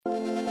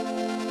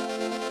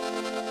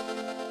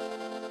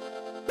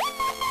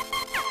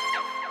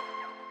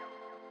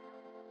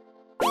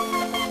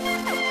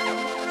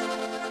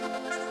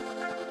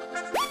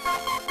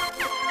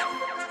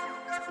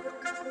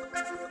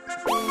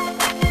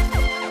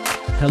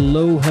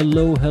Hello,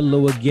 hello,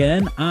 hello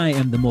again. I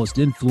am the most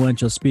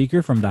influential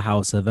speaker from the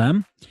House of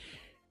M,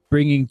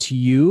 bringing to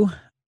you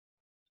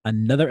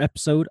another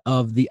episode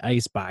of The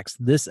Icebox.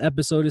 This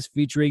episode is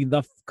featuring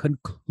the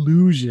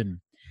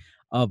conclusion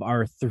of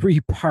our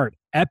three-part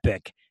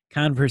epic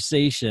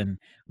conversation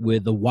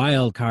with the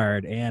Wild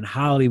Card and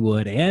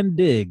Hollywood and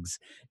Diggs,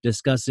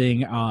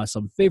 discussing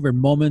some favorite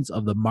moments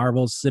of the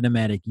Marvel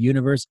Cinematic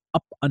Universe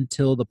up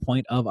until the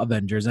point of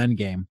Avengers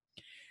Endgame.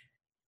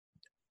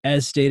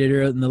 As stated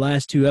in the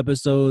last two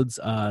episodes,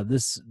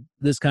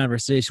 this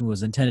conversation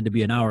was intended to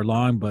be an hour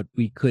long, but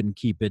we couldn't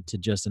keep it to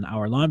just an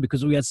hour long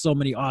because we had so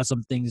many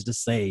awesome things to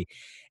say,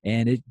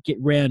 and it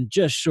ran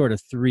just short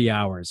of 3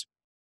 hours.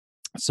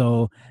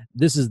 So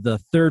this is the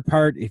third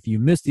part. If you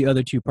missed the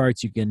other two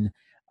parts, you can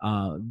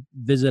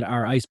visit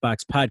our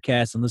Icebox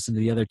podcast and listen to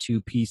the other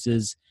two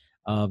pieces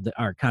of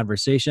our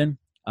conversation.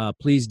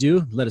 Please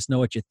do let us know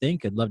what you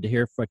think. I'd love to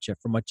hear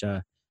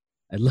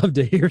I'd love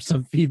to hear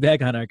some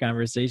feedback on our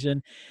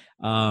conversation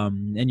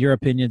and your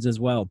opinions as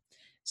well.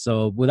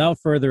 So without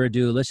further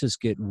ado, let's just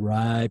get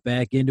right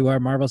back into our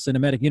Marvel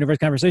Cinematic Universe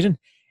conversation.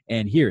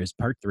 And here is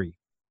part 3.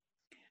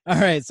 All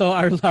right. So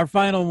our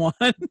final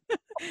one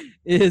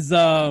is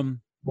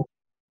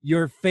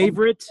your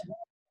favorite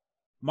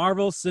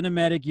Marvel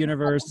Cinematic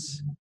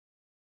Universe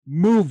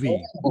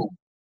movie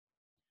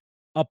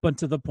up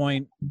until the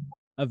point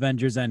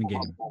Avengers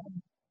Endgame.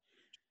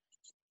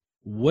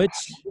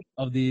 Which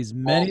of these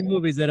many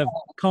movies that have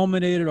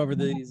culminated over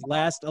these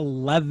last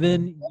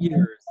 11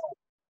 years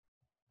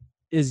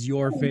is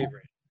your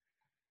favorite?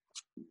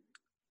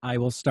 I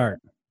will start.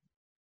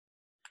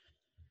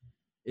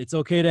 It's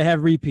okay to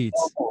have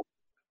repeats.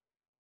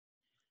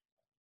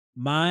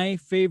 My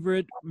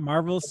favorite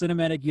Marvel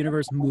Cinematic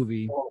Universe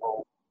movie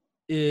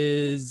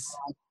is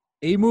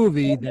a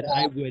movie that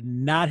I would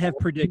not have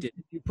predicted.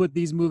 If you put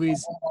these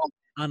movies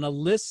on a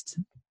list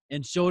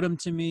and showed them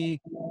to me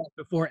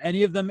before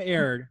any of them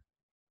aired,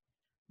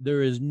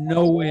 there is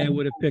no way I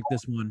would have picked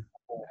this one.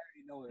 I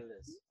already know what it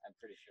is. I'm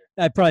pretty sure.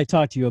 I probably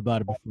talked to you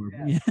about it before.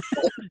 Yeah.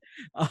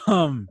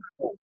 And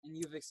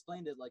you've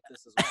explained it like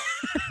this as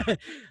well.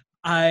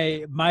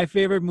 My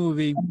favorite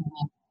movie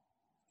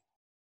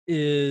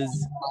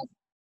is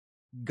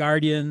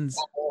Guardians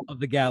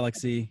of the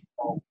Galaxy,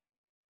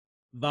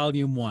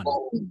 Volume 1.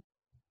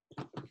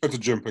 That's a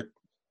gym pick.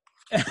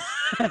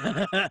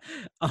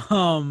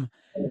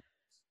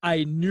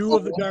 I knew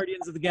of the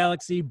Guardians of the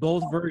Galaxy,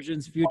 both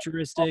versions,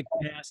 futuristic,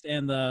 past,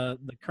 and the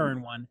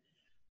current one.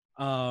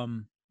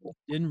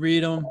 Didn't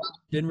read them,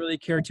 didn't really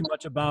care too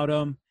much about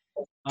them.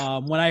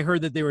 When I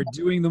heard that they were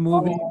doing the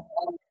movie,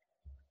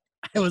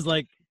 I was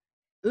like,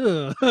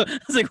 ugh. I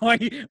was like, why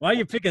are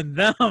you picking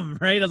them,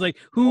 right? I was like,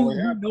 who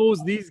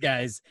knows these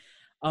guys?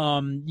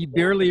 You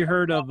barely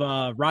heard of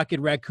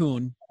Rocket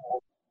Raccoon.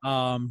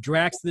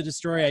 Drax the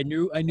Destroyer, I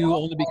knew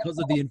only because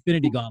of the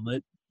Infinity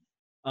Gauntlet,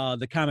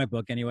 the comic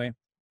book anyway.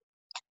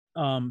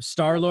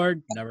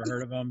 Star-Lord, never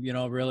heard of him,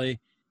 really.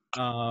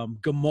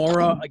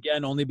 Gamora,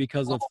 again, only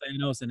because of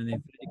Thanos and the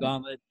Infinity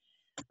Gauntlet.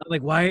 I was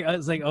like, why? I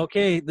was like,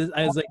 okay.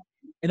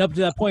 And up to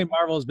that point,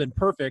 Marvel has been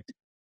perfect.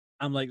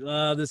 I'm like,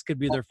 this could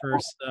be their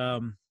first.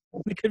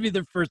 It could be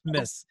their first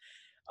miss.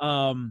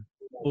 But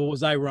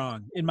was I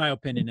wrong? In my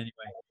opinion, anyway.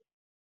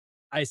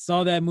 I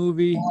saw that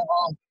movie,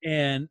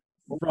 and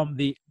from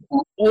the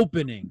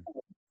opening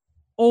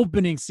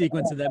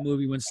sequence of that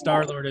movie when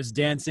Star-Lord is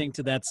dancing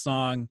to that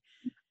song,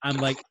 I'm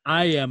like,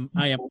 I am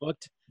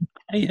booked.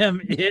 I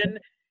am in.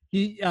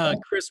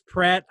 Chris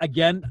Pratt,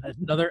 again,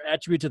 another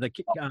attribute to the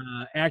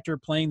actor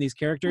playing these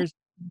characters,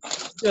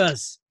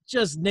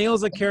 just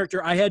nails a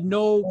character I had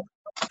no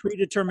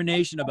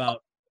predetermination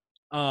about.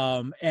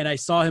 And I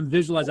saw him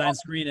visualize on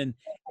screen,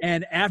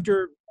 and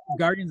after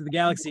Guardians of the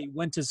Galaxy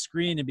went to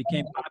screen and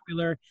became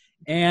popular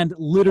and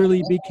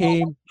literally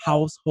became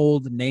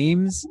household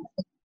names,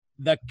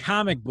 the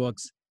comic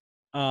books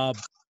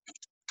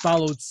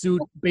followed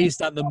suit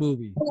based on the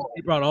movie.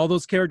 They brought all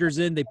those characters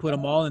in, they put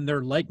them all in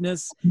their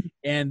likeness,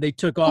 and they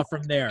took off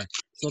from there.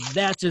 So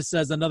that just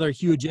says another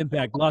huge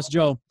impact. Lost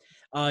Joe,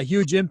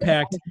 huge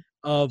impact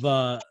of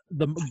the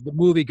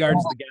movie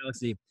Guardians of the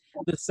Galaxy.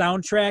 The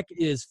soundtrack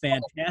is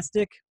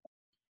fantastic.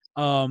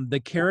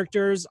 The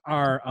characters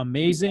are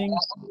amazing.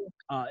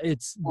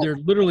 They're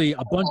literally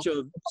a bunch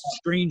of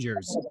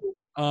strangers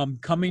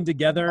coming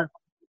together,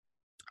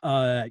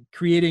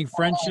 creating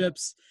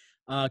friendships,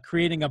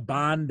 creating a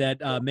bond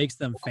that makes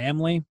them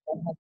family.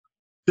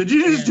 Did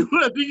you just do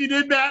what I think you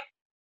did, Matt?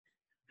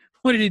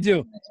 What did he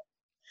do?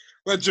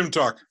 Let Jim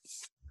talk.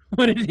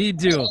 What did he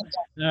do? All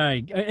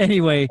right.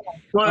 Anyway. You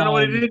want to know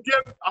what he did,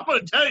 Jim? I'm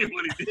going to tell you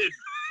what he did.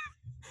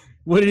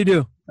 What did he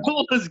do?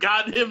 Pull his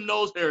goddamn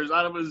nose hairs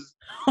out of his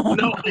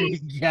nose. My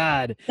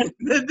God. And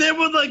they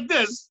were like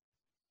this.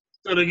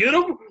 Gonna get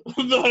him?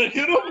 Gonna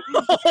get him?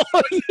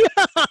 Oh,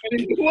 yeah.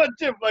 And he went,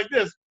 Jim, like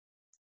this.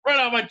 Right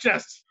on my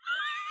chest.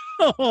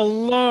 Oh,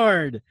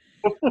 Lord.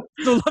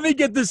 So let me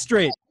get this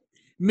straight.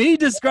 Me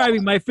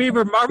describing my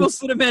favorite Marvel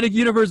Cinematic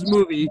Universe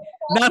movie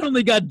not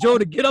only got Joe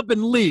to get up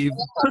and leave,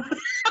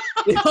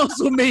 They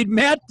also made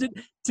Matt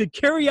to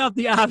carry out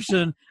the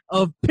option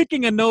of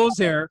picking a nose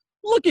hair,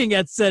 looking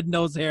at said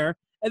nose hair,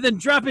 and then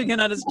dropping it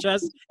on his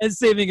chest and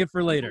saving it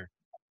for later.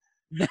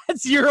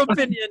 That's your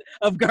opinion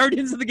of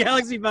Guardians of the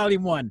Galaxy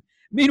Volume 1.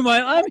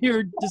 Meanwhile, I'm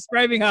here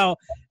describing how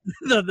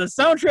the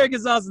soundtrack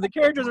is awesome, the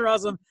characters are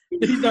awesome,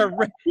 these are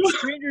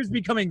strangers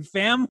becoming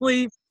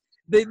family.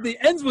 They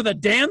ends with a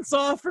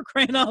dance-off, for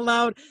crying out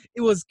loud.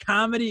 It was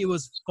comedy. It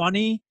was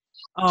funny.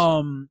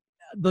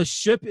 The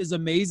ship is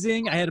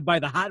amazing. I had to buy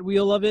the Hot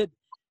Wheel of it.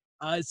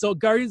 So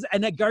Guardians,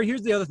 and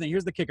here's the other thing.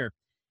 Here's the kicker.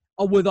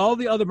 With all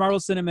the other Marvel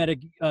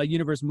Cinematic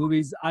Universe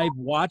movies, I've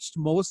watched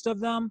most of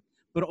them,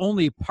 but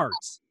only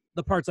parts.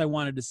 The parts I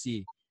wanted to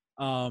see.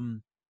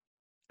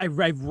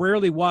 I've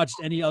rarely watched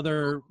any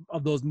other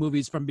of those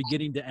movies from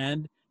beginning to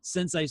end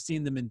since I've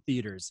seen them in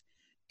theaters.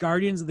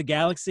 Guardians of the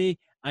Galaxy,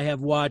 I have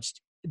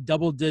watched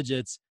double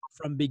digits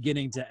from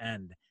beginning to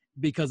end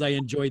because I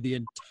enjoyed the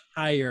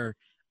entire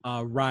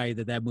ride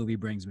that movie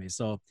brings me.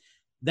 So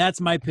that's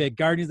my pick,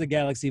 Guardians of the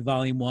Galaxy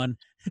Volume 1.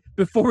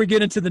 Before we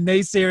get into the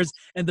naysayers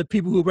and the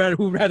people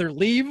who rather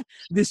leave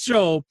this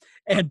show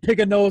and pick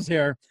a nose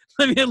hair,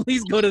 let me at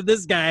least go to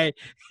this guy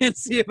and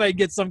see if I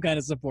get some kind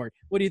of support.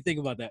 What do you think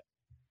about that?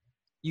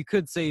 You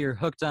could say you're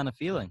hooked on a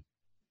feeling.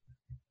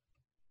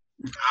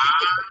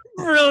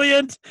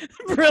 Brilliant.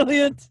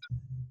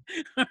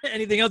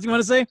 Anything else you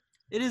want to say?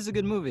 It is a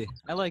good movie.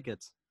 I like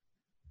it.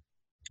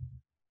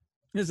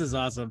 This is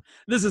awesome.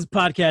 This is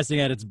podcasting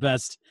at its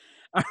best.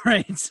 All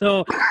right,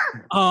 so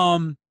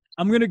I'm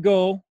gonna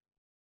go.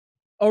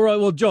 All right,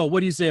 well, Joe,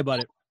 what do you say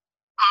about it?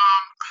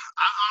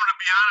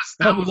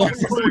 I'm gonna be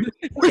honest.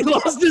 We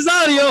lost his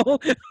audio.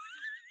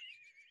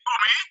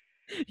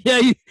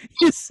 Yeah,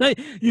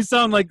 you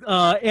sound like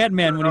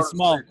Ant-Man when he's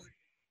small.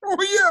 Oh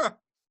yeah.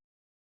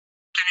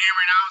 Can you hear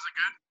me now? Is it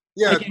good?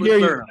 Yeah, I it's can hear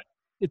you. better.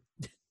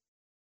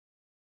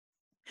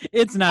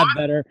 It's not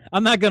better.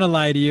 I'm not gonna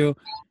lie to you.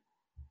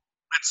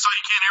 So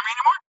you can't hear me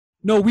anymore?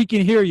 No, we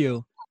can hear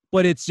you,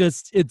 but it's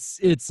just it's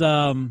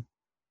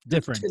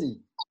different. Tinny.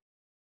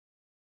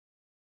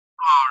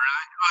 Oh,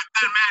 really?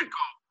 Then man,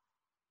 cool.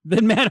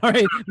 Then Matt, all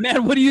right,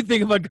 Matt, what do you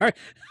think about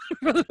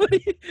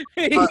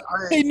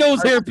hey,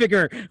 nose hair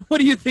picker, what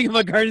do you think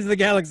about Guardians of the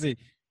Galaxy?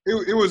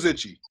 It was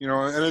itchy,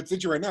 and it's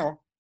itchy right now.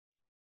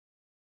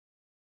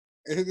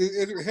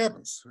 It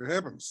happens. It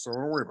happens. So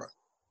don't worry about it.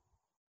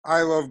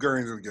 I love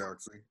Guardians of the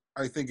Galaxy.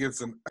 I think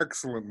it's an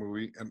excellent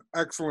movie, an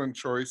excellent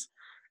choice,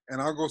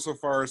 and I'll go so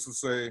far as to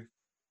say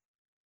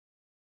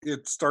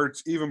it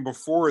starts even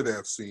before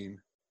that scene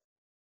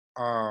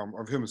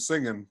of him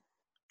singing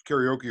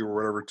karaoke or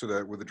whatever to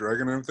that with the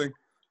dragon and everything.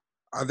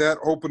 That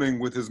opening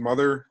with his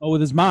mother. Oh,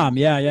 with his mom.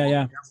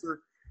 Yeah.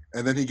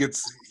 And then he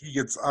gets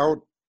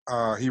out.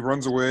 He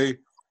runs away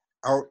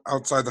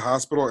outside the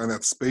hospital, and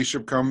that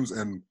spaceship comes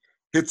and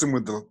hits him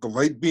with the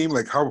light beam.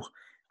 Like how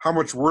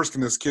much worse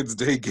can this kid's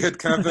day get,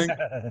 kind of thing.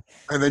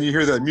 And then you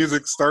hear that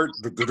music start,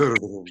 with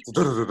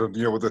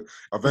the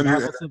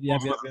Avengers.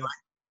 Yep.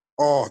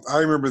 Oh, I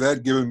remember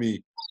that giving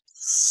me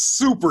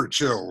super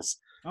chills.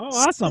 Oh,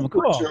 awesome. Super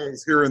Cool.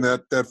 chills hearing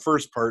that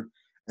first part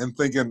and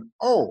thinking,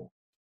 oh,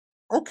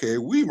 okay,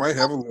 we might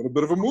have a little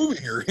bit of a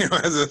movie here,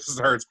 as it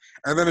starts.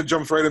 And then it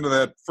jumps right into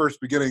that first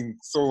beginning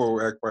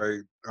solo act by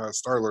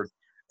Star-Lord.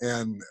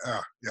 And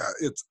yeah,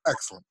 it's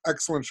excellent.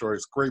 Excellent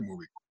choice. Great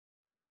movie.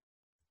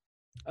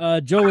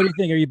 Joe, what do you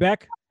think? Are you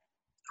back?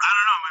 I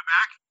don't know. Am I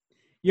back?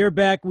 You're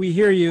back. We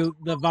hear you.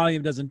 The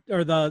volume doesn't,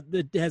 or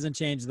it hasn't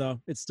changed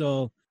though. It's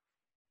still,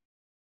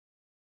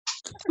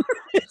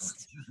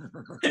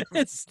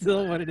 it's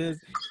still what it is.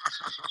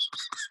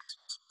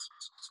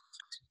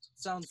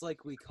 Sounds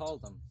like we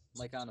called them,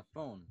 like on a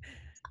phone.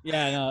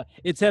 Yeah, no,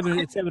 it's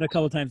happened a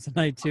couple times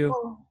tonight too.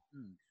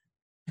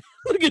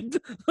 Look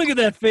at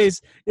that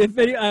face. If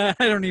any, I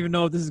don't even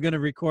know if this is gonna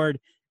record.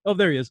 Oh,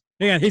 there he is.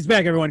 Hang on, he's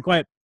back. Everyone,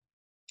 quiet.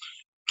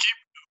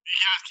 You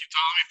guys keep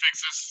telling me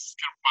fix this. It's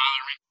gonna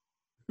bother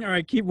me. All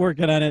right, keep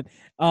working on it.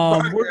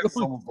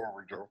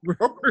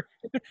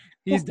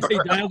 He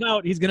dialed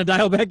out. He's gonna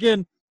dial back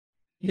in.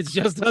 It's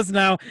just us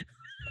now.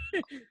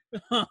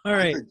 All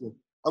right.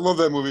 I love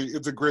that movie.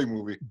 It's a great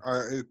movie.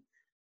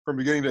 From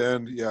beginning to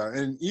end, yeah.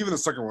 And even the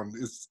second one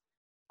is,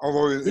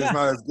 although it's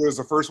not as good as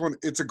the first one,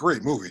 it's a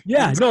great movie.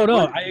 Yeah,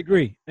 no, I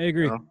agree.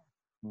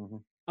 Mm-hmm.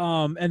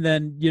 And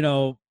then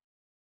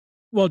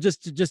well,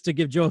 just to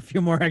give Joe a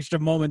few more extra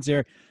moments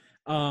here.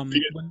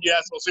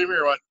 Yes, we'll see me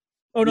or what?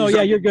 Oh no,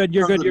 yeah, you're good.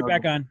 You're good. You're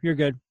back on. You're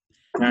good.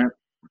 Okay.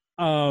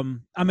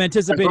 I'm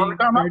anticipating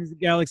Guardians of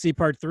the Galaxy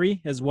Part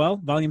 3 as well,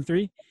 Volume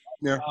 3.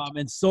 Yeah.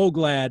 And so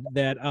glad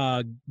that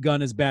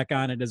Gunn is back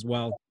on it as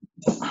well.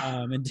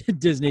 And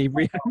Disney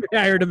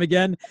rehired him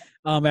again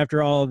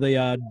after all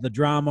the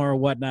drama or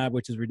whatnot,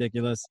 which is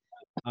ridiculous.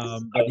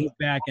 But he's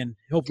back, and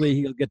hopefully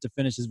he'll get to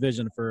finish his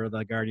vision for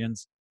the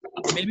Guardians.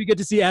 Maybe get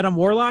to see Adam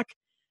Warlock.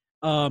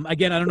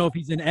 Again, I don't know if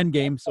he's in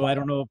Endgame, so I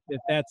don't know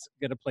if that's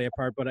going to play a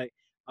part. But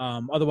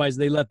otherwise,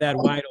 they let that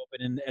wide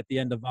open at the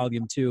end of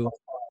Volume 2.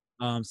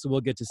 So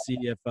we'll get to see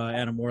if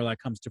Adam Warlock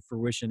comes to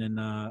fruition in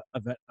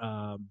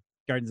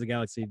Guardians of the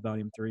Galaxy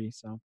Volume 3.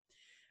 So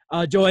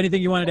Joe,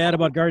 anything you wanted to add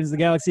about Guardians of the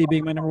Galaxy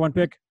being my number one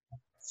pick?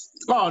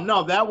 Oh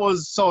no, that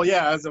was so.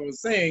 Yeah, as I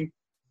was saying,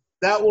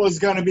 that was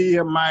going to be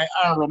my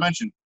honorable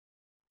mention.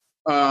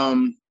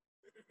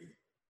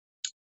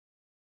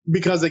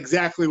 Because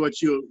exactly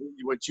what you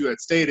had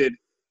stated,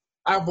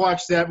 I've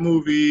watched that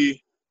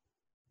movie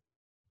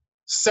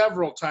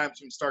several times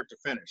from start to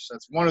finish.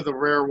 That's one of the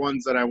rare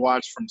ones that I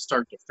watched from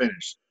start to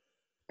finish.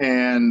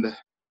 And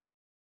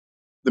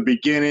the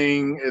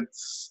beginning,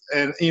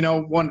 and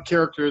one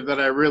character that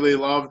I really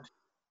loved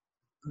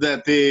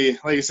that they,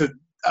 like I said,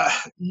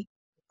 I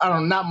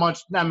don't know,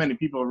 not many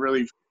people have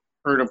really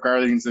heard of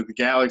Guardians of the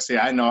Galaxy.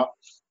 I know,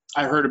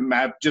 I heard of them.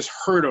 I've just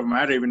heard of them.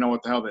 I don't even know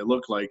what the hell they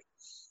look like.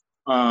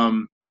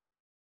 And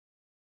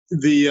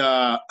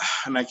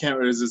I can't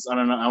remember this. I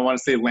don't know. I want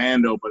to say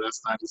Lando, but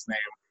that's not his name.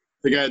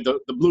 The guy,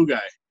 the blue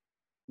guy.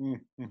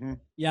 Mm-hmm.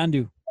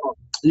 Yandu.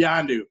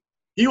 Yandu.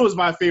 He was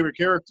my favorite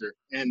character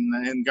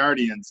in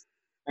Guardians,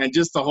 and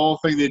just the whole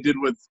thing they did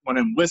with when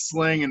him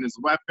whistling and his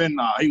weapon.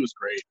 He was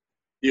great.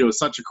 He was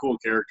such a cool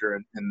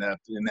character in that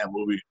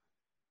movie.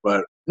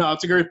 But no,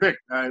 it's a great pick.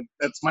 That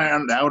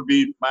would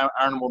be my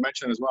honorable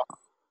mention as well.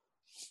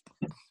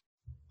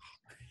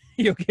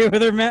 You okay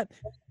with her, Matt?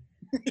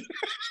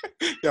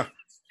 Yeah.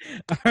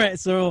 All right,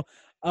 so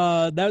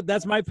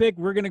that's my pick.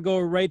 We're gonna go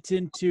right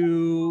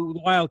into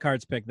the wild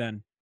cards pick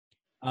then.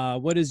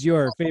 What is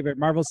your favorite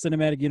Marvel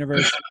Cinematic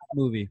Universe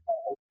movie?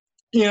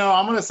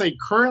 I'm gonna say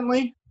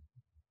currently,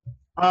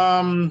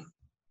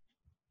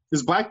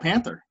 is Black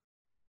Panther.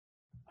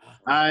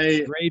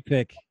 Great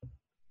pick.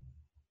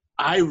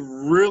 I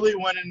really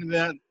went into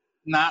that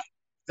not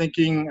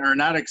thinking or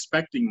not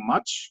expecting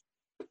much,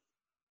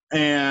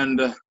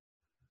 and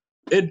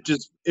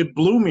it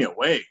blew me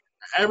away.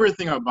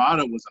 Everything about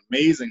it was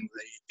amazing.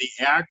 The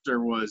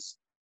actor was,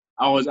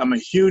 I'm a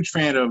huge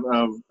fan of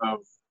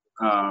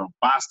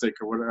Bostic,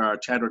 or whatever,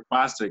 Chadwick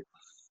Bostic,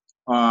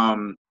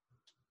 and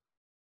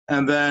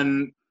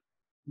then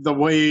the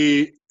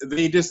way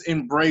they just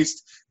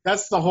embraced.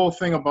 That's the whole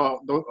thing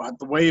about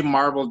the way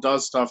Marvel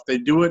does stuff. They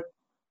do it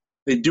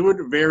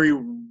very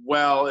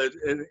well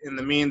in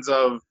the means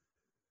of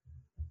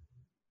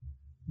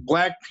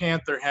Black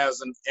Panther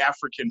has an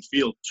African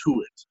feel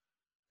to it,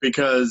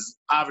 because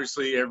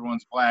obviously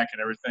everyone's black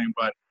and everything,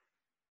 but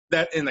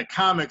that in the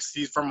comics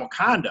he's from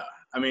Wakanda.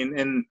 I mean,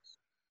 and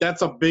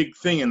that's a big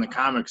thing in the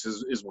comics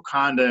is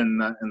Wakanda and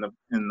the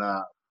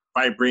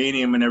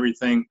vibranium and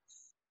everything.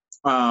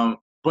 But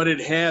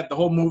the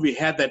whole movie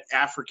had that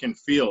African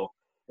feel,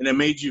 and it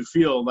made you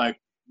feel like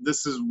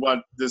this is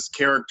what this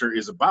character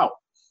is about.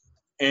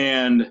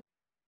 And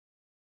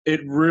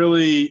it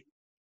really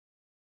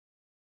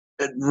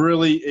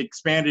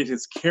expanded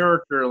his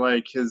character.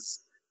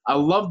 I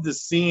love the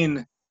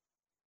scene.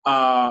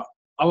 I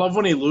love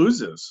when he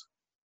loses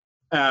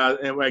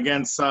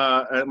against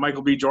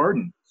Michael B.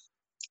 Jordan.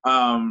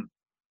 Yeah,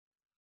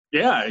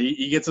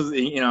 he gets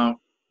he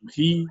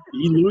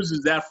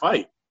loses that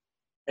fight,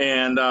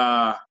 and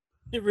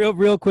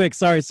real quick.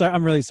 Sorry.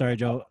 I'm really sorry,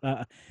 Joe.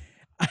 I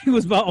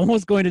was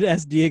almost going to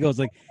ask Diego. I was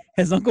like,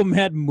 has Uncle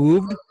Matt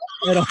moved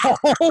at all?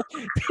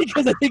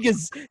 Because I think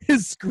his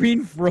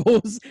screen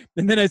froze,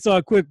 and then I saw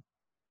a quick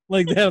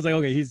like that. I was like,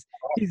 okay, he's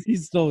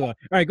still going. All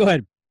right, go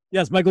ahead.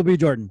 Yes, Michael B.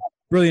 Jordan,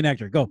 brilliant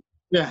actor. Go.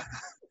 Yeah,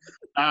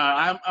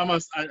 I'm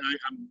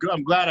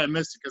glad I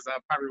missed it, because I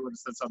probably would have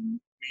said something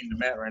mean to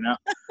Matt right now.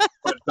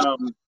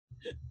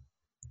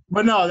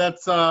 But no,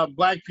 that's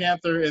Black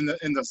Panther, in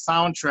the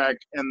soundtrack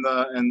and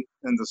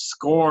the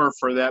score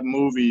for that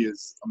movie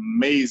is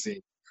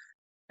amazing,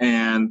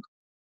 and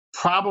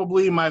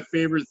probably my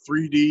favorite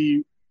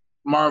 3D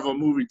Marvel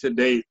movie to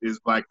date is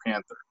Black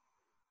Panther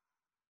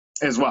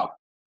as well.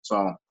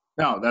 So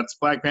no, that's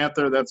Black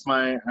Panther. That's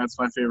my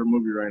favorite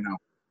movie right now.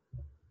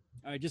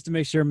 All right, just to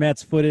make sure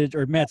Matt's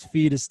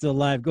feed is still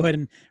live, go ahead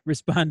and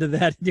respond to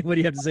that. What do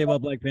you have to say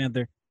about Black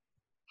Panther?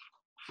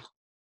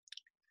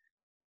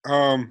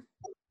 Hang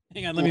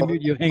on, let me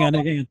mute you. Hang on.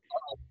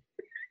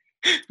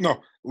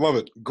 No, love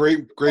it.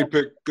 Great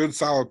pick. Good,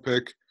 solid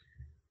pick.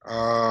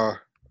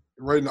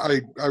 Right,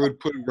 I would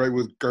put it right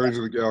with Guardians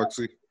of the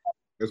Galaxy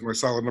as my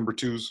solid number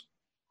 2s,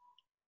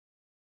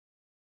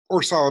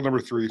 or solid number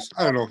 3s.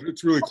 I don't know.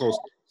 It's really close.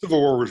 Civil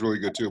War was really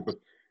good too, but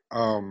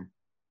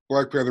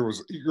Black Panther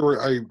was.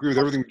 I agree with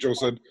everything Joe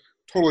said.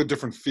 Totally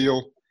different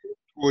feel.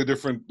 Totally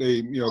different.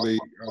 They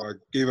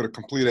gave it a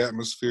complete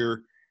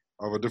atmosphere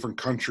of a different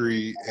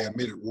country and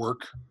made it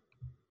work.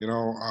 It had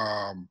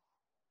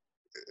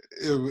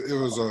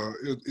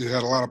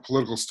a lot of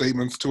political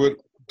statements to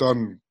it,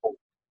 done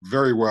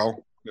very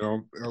well.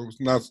 It was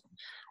not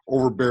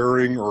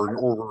overbearing or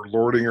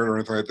overlording or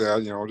anything like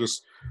that.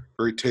 Just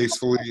very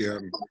tastefully,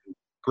 and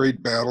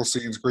great battle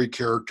scenes, great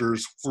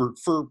characters for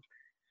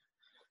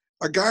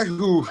a guy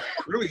who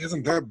really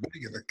isn't that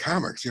big in the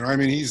comics. I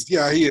mean, he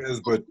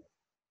is, but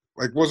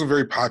wasn't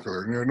very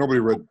popular. Nobody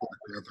read Black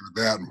Panther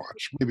that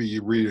much. Maybe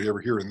you read it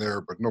every here and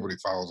there, but nobody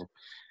follows him.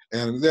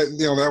 And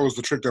that was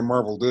the trick that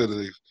Marvel did.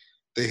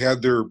 They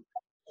had their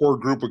core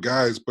group of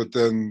guys, but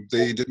then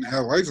they didn't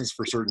have license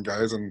for certain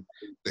guys, and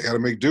they had to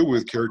make do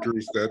with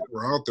characters that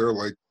were out there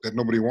like that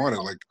nobody wanted,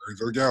 like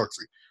Guardians of the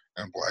Galaxy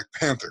and Black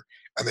Panther,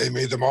 and they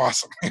made them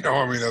awesome.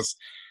 I mean, that's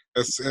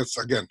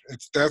again,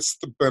 that's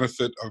the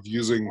benefit of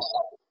using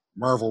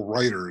Marvel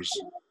writers,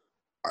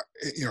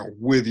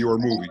 with your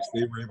movies.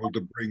 They were able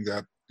to bring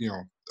that,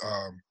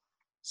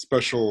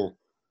 special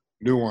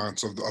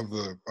nuance of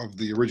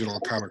the original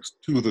comics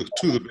to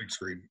the big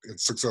screen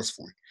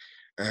successfully.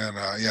 And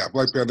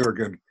Black Panther,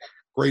 again,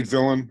 great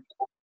villain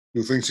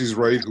who thinks he's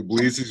right, who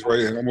believes he's right,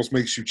 and almost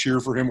makes you cheer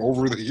for him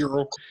over the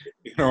hero.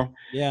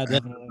 Yeah,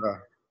 definitely.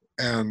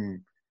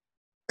 And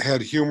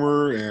had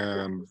humor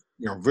and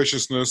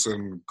viciousness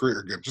and great,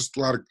 again, just a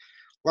lot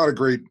of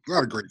great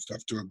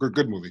stuff to it.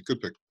 Good movie, good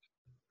pick.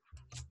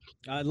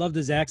 I loved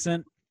his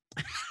accent.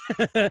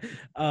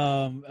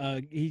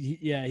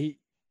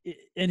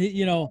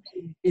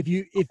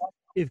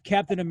 If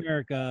Captain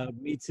America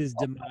meets his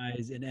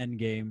demise in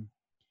Endgame,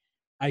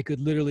 I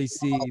could literally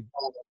see,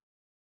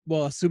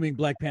 well, assuming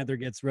Black Panther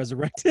gets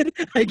resurrected,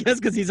 I guess,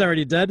 because he's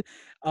already dead.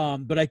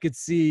 But I could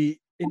see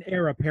an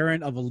heir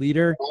apparent of a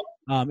leader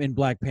in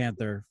Black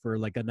Panther for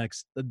like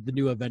the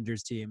new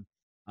Avengers team,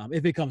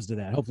 if it comes to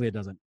that. Hopefully it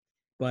doesn't.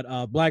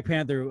 But Black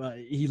Panther,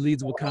 he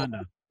leads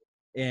Wakanda,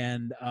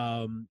 and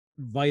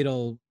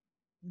vital,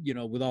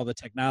 with all the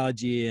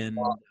technology and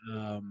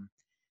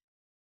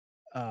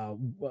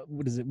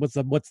what is it? What's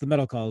the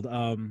metal called?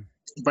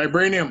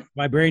 Vibranium.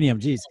 Vibranium.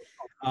 Geez,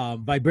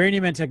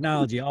 vibranium and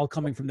technology all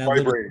coming from that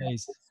little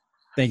place.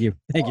 Thank you.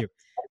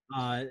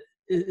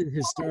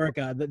 Historic.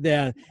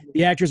 The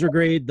actors were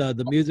great.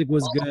 The music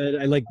was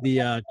good. I like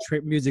the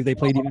music they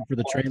played even for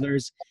the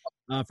trailers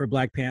for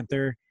Black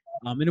Panther.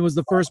 And it was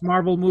the first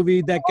Marvel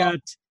movie that got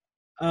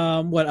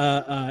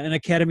an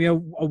Academy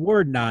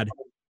Award nod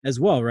as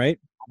well, right?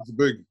 It's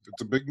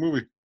a big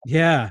movie.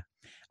 Yeah.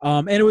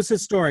 And it was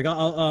historic.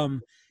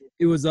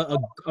 It was a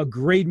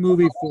great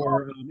movie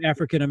for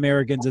African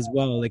Americans as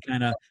well. They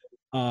kind of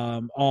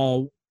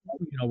all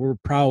were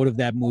proud of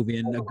that movie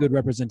and a good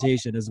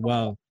representation as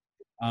well.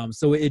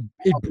 So it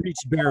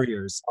breached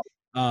barriers,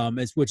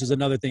 which is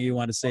another thing you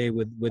want to say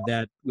with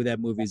that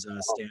movie's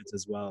stance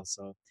as well.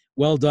 So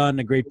well done,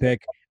 a great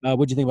pick.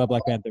 What do you think about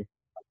Black Panther?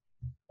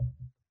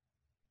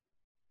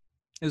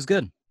 It was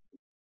good.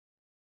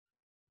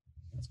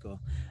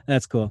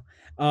 That's cool.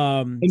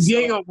 And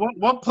Diego,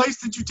 what place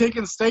did you take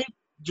in state?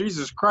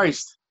 Jesus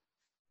Christ.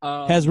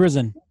 Has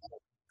risen.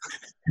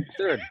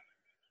 Third.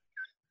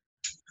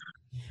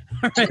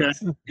 All right, Okay.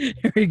 so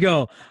here we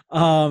go.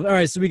 All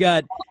right, so we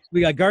got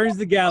Guardians of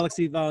the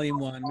Galaxy Volume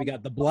 1. We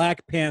got the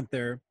Black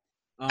Panther.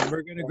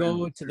 We're gonna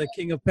go to the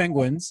King of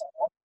Penguins,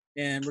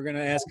 and we're gonna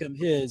ask him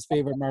his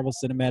favorite Marvel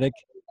Cinematic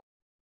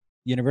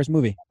Universe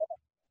movie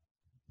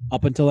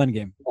up until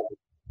Endgame.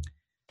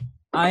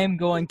 I am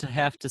going to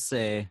have to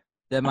say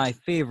that my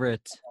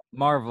favorite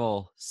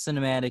Marvel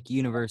Cinematic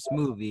Universe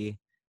movie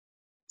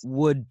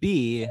would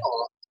be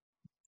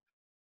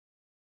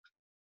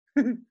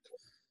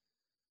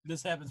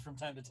This happens from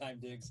time to time,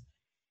 Diggs.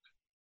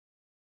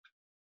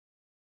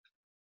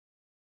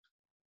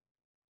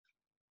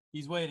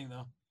 He's waiting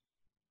though.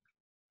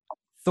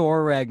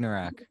 Thor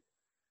Ragnarok.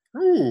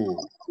 Ooh.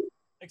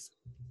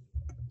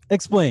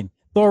 Explain.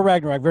 Thor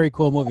Ragnarok, very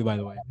cool movie, by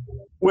the way.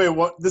 Wait,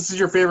 what? This is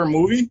your favorite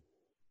movie?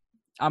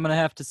 I'm going to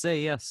have to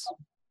say yes.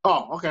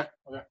 Oh, okay.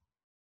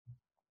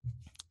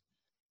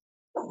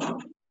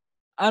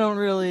 I don't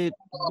really.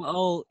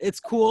 Well, it's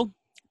cool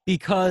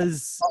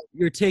because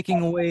you're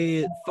taking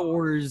away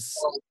Thor's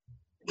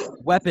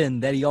weapon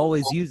that he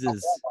always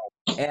uses,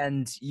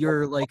 and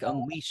you're like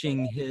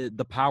unleashing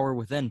the power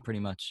within, pretty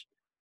much,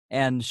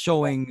 and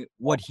showing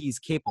what he's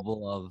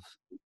capable of.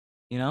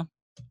 Yeah.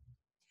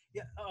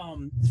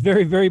 It's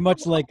very, very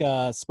much like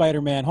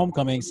Spider-Man: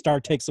 Homecoming.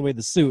 Stark takes away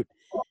the suit,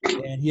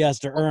 and he has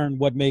to earn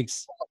what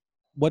makes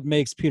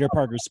Peter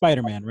Parker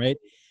Spider-Man, right?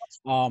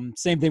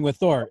 Same thing with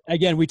Thor.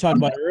 Again, we talked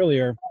about it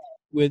earlier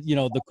with,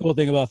 the cool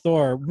thing about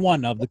Thor.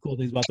 One of the cool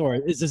things about Thor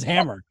is his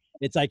hammer.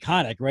 It's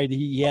iconic, right?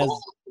 He has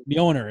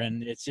Mjolnir,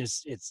 and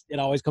it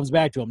always comes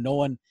back to him. No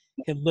one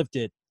can lift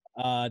it.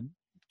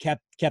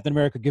 Captain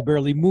America could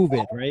barely move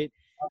it, right?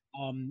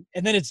 And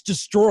then it's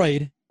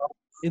destroyed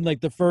in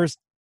like the first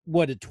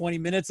 20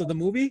 minutes of the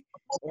movie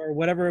or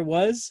whatever it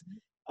was,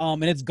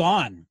 and it's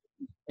gone.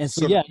 And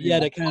so he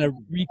had to kind of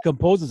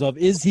recompose himself.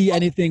 Is he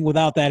anything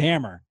without that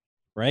hammer,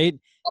 right?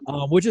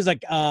 Which is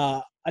like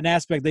an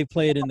aspect they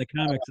played in the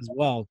comics as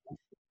well.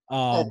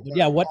 So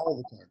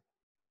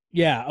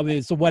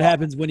what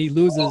happens when he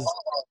loses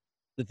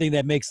the thing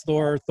that makes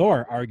Thor,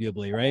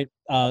 arguably, right?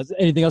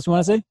 Anything else you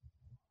want to say?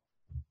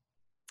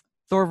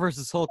 Thor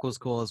versus Hulk was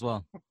cool as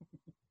well.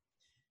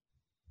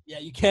 Yeah,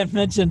 you can't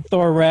mention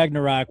Thor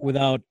Ragnarok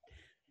without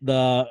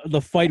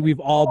the fight we've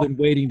all been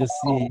waiting to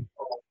see.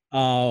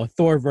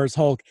 Thor versus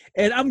Hulk.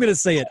 And I'm gonna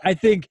say it. I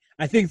think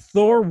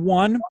Thor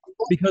won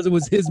because it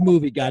was his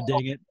movie. God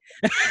dang it!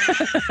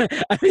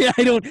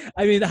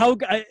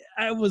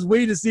 I was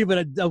waiting to see, but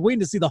I was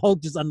waiting to see the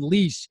Hulk just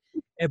unleash.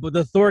 But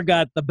the Thor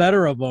got the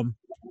better of him,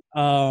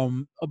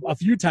 a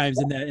few times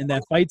in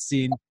that fight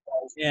scene,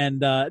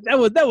 and that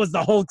was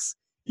the Hulk's.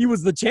 He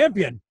was the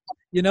champion,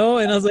 you know.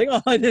 And I was like,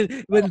 oh, I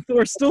did. But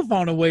Thor still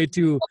found a way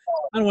to.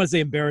 I don't want to say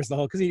embarrass the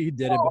Hulk because he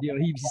did it, but you know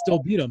he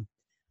still beat him.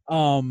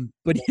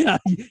 But yeah,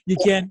 you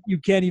can't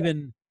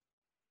even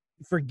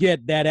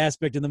forget that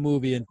aspect in the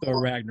movie in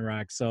Thor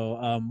Ragnarok.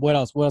 So what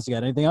else? What else you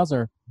got? Anything else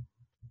or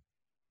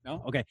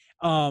no? Okay.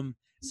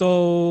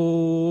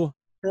 So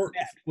Matt,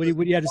 what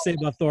do you have to say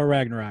about Thor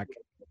Ragnarok?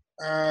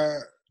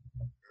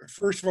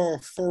 First of all,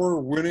 Thor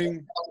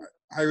winning,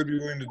 I would be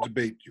willing to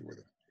debate you with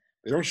it.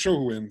 They don't show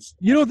who wins.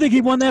 You don't think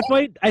he won that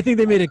fight? I think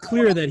they made it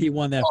clear that he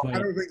won that I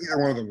fight. don't think either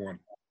one of them won.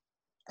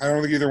 I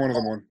don't think either one of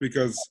them won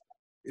because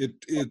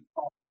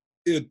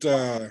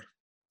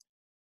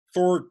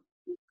Thor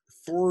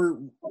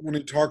when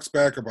he talks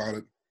back about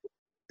it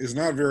is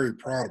not very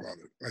proud about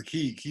it. Like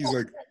he's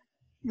like,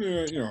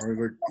 yeah, you know,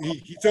 like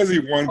he says he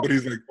won, but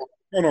he's like,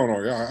 oh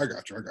no, yeah, I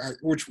got you.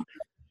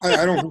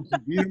 I don't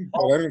think he beat him,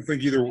 but I don't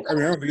think either. I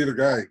mean, I don't think either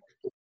guy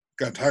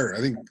got tired. I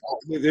think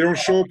they don't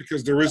show it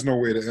because there is no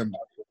way to end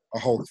a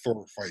Hulk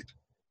Thor fight.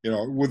 You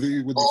know, with the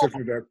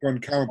exception of that one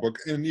comic book,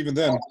 and even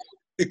then,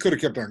 it could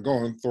have kept on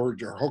going. Thor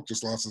or Hulk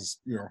just lost his,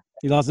 you know,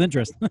 he lost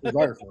interest.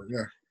 desire for it,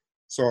 yeah.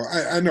 So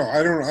I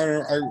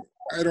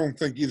don't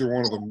think either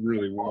one of them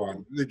really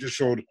won. They just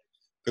showed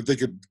that they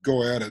could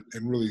go at it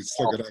and really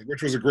slug it out,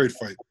 which was a great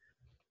fight.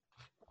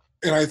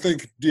 And I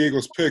think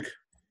Diego's pick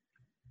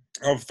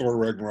of Thor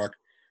Ragnarok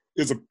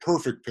is a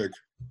perfect pick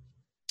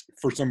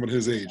for someone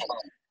his age,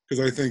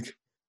 because I think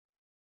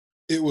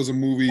it was a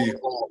movie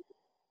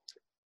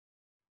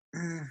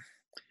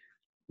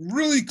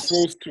really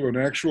close to an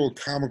actual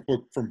comic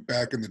book from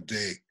back in the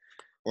day.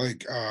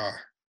 Like,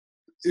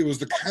 it was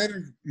the kind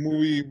of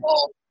movie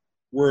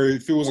where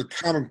if it was a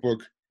comic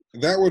book,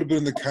 that would have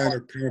been the kind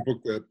of comic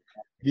book that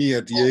me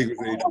at Diego's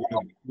age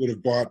would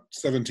have bought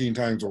 17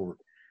 times over.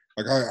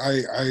 Like,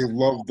 I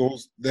love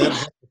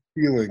that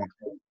feeling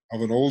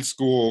of an old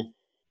school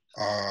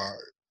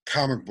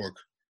comic book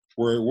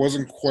where it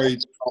wasn't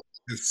quite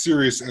as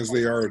serious as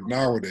they are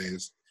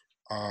nowadays.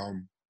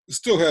 It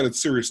still had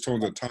its serious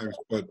tones at times,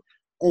 but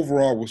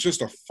overall was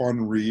just a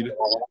fun read, and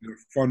a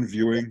fun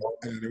viewing,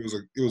 and it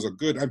was a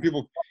good. And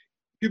people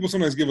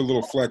sometimes give it a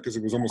little flack because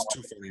it was almost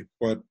too funny,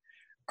 but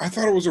I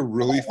thought it was a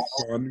really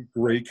fun,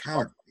 great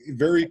comic.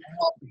 I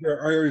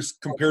always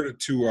compared it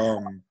to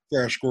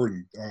Flash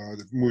Gordon,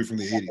 the movie from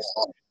the '80s.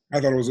 I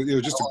thought it was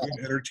just a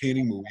good,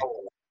 entertaining movie,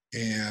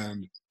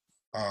 and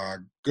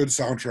good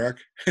soundtrack.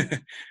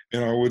 You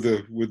know, with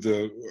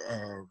the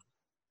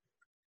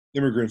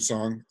immigrant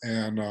song,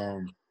 and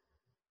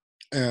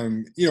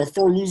you know,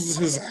 Thor loses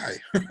his eye.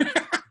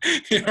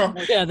 You know,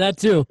 yeah, that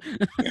too.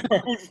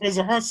 It was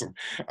awesome.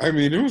 I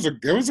mean, it was a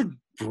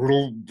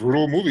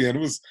brutal movie, and it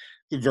was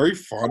very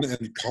fun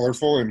and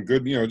colorful and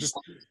good. You know, just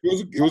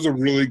it was a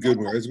really good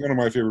movie. It's one of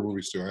my favorite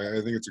movies too. I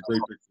think it's a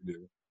great pick for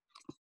David.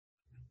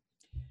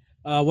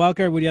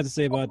 Wildcard, what do you have to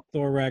say about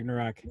Thor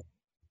Ragnarok?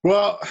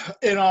 Well,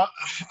 you know,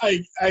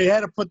 I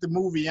had to put the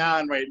movie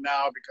on right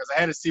now because I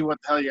had to see what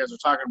the hell you guys were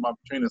talking about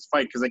between this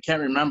fight because I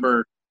can't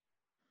remember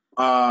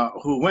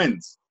who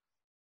wins.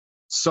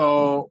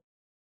 So,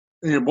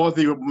 you know, both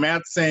of you,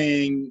 Matt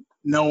saying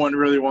no one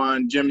really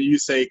won. Jim, you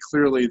say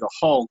clearly the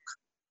Hulk.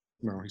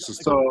 No, he's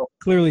just so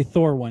clearly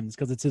Thor wins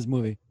because it's his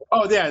movie.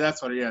 Oh yeah,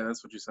 that's what you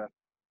said.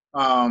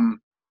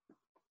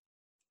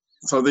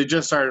 So they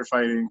just started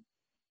fighting.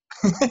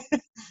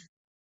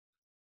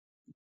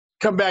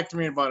 Come back to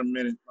me in about a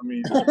minute. I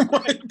mean, oh my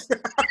God.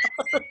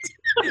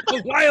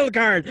 The wild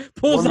card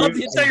pulls out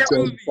the entire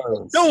movie.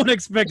 No one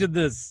expected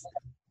this.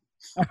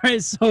 All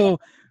right, so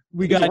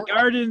we got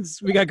Guardians.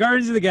 We got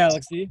Guardians of the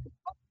Galaxy,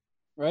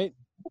 right?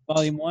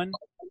 Volume 1.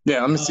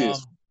 Yeah, let me see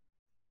this.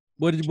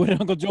 What did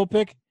Uncle Joe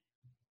pick?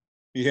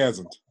 He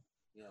hasn't.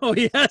 Oh,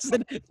 he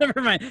hasn't.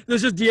 Never mind.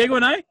 There's just Diego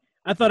and I.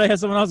 I thought I had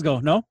someone else go.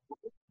 No.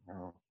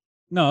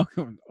 No.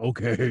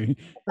 Okay.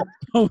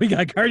 Oh, we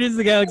got Guardians of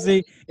the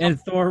Galaxy and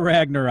Thor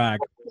Ragnarok.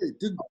 Wait,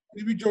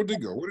 maybe Joe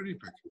did go. What did he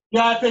pick?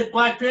 Yeah, I picked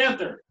Black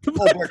Panther. Oh,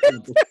 Black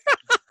Panther.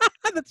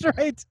 That's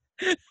right.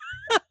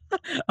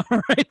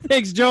 All right.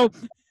 Thanks, Joe.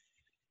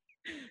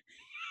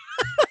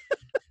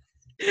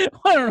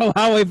 I don't know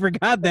how I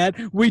forgot that.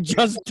 We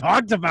just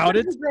talked about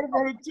it. I forgot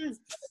about it too.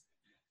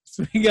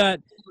 So we got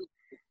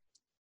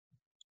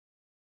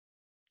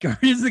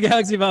Guardians of the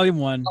Galaxy Volume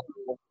 1,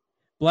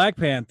 Black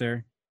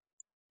Panther,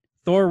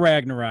 Thor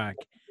Ragnarok.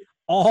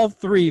 All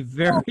three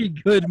very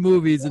good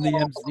movies in the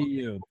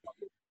MCU.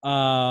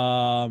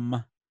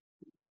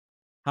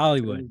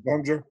 Hollywood.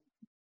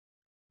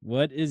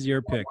 What is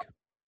your pick?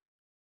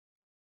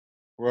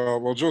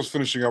 Well, Joe's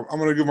finishing up. I'm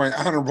going to do my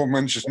honorable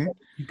mention.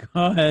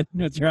 Go ahead.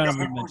 What's your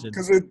honorable mention?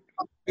 Because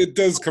it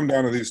does come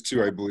down to these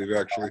two, I believe,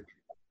 actually.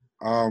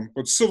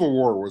 But Civil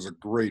War was a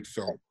great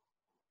film.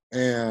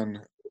 And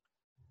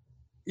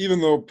even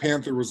though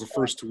Panther was the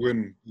first to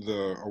win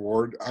the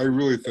award, I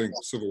really think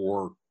Civil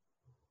War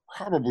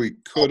probably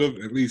could have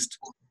at least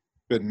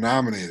been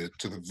nominated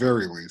to the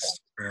very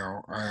least. You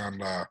know,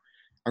 and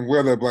I'm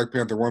glad that Black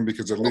Panther won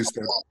because at least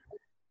that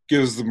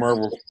gives the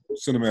Marvel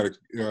cinematic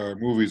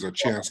movies a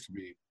chance to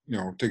be,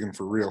 taken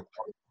for real.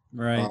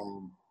 Right.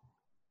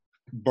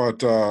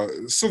 But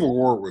Civil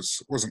War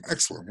was an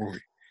excellent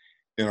movie.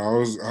 It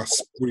was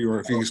what do you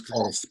want to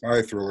call a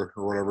spy thriller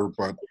or whatever,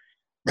 but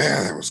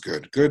man, that was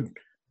good. Good.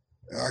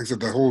 Like I said,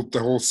 the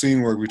whole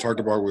scene where we talked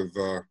about with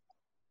the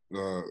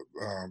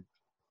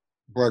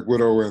Black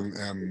Widow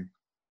and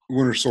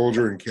Winter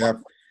Soldier and Cap,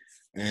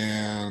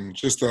 and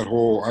just that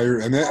whole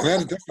Iron, and that's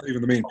not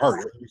even the main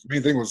part. The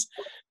main thing was,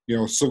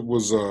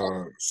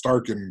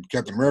 Stark and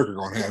Captain America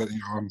going at it,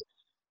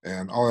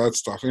 and all that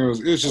stuff. And it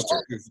was just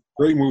a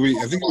great movie.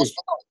 I think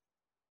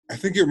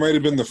it might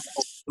have been the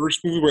first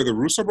movie by the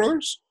Russo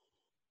brothers.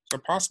 Is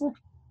that possible?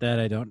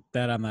 That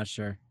I'm not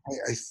sure.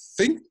 I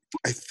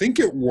think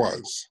it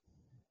was,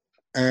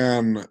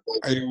 and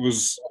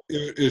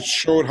it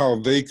showed how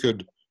they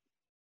could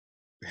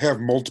have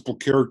multiple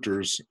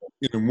characters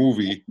in a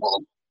movie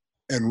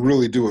and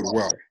really do it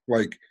well.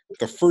 Like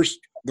the first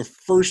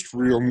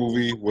real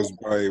movie was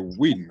by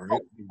Whedon,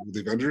 right?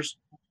 The Avengers.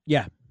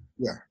 Yeah.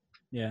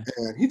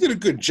 And he did a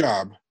good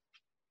job,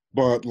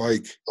 but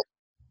like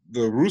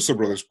the Russo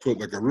brothers put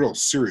like a real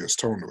serious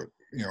tone to it,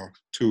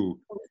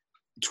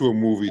 to a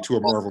movie, to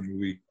a Marvel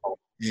movie,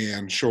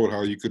 and showed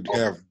how you could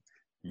have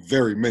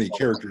very many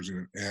characters in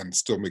it and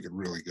still make it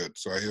really good.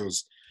 So it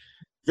was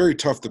very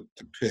tough to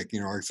pick.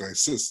 Like I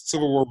said,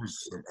 Civil War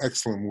was an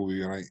excellent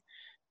movie, and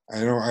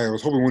I know I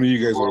was hoping one of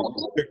you guys would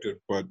have picked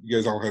it, but you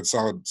guys all had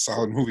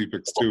solid movie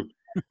picks too.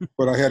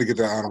 But I had to get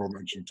that honorable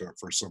mention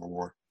for Civil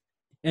War.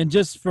 And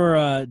just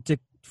for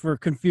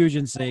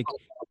confusion's sake,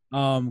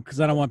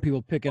 because I don't want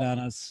people picking on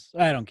us.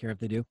 I don't care if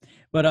they do,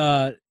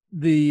 but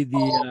the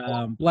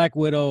Black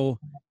Widow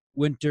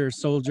Winter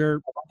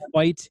Soldier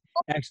fight,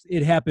 actually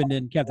it happened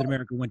in Captain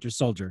America Winter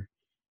Soldier.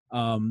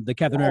 The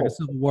Captain America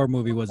Civil War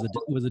movie was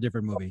a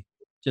different movie.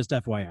 Just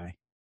FYI.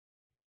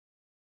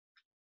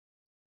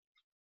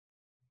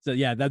 So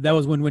yeah, that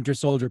was when Winter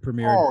Soldier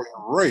premiered. Oh,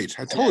 right.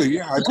 I totally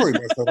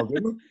messed that up,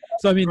 didn't I?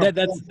 So I mean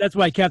that's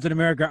why Captain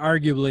America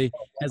arguably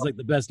has like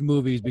the best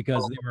movies,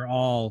 because they were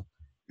all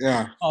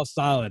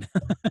solid.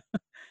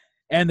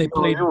 And they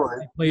played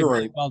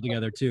really well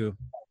together too.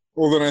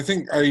 Well, then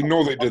I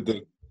know they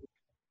did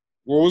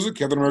what was it?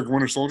 Captain America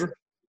Winter Soldier?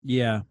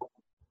 Yeah.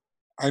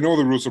 I know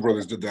the Russo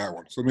brothers did that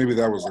one, so maybe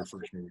that was their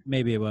first movie.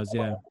 Maybe it was,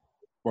 yeah.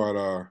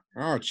 But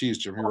geez,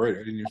 Jim, you're right.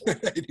 I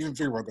didn't even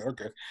think about that.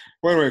 Okay.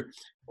 Well, anyway,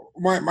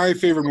 my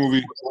favorite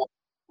movie.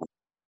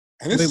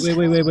 And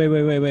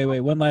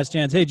Wait. One last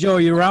chance. Hey, Joe, are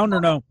you around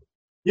or no?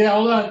 Yeah,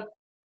 hold on.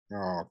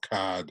 Oh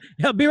God.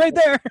 Yeah, I'll be right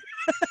there.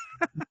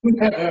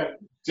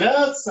 Just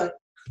a sec.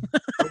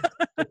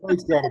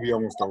 It's got to be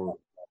almost over.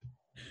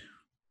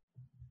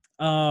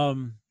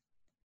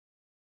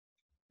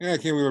 Yeah, I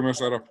can't believe I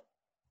messed that up.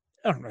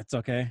 Oh, it's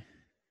okay.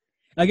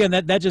 Again,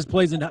 that just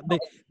plays into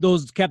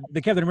the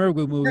Captain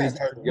America movies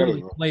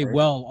really play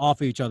well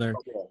off each other.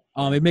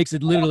 It makes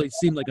it literally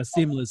seem like a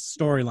seamless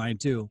storyline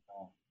too.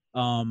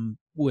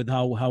 With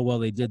how well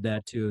they did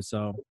that too.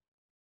 So,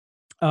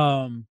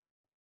 what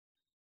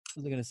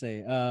was I gonna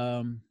say?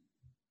 I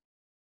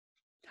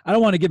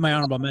don't want to give my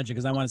honorable mention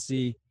because I want to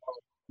see.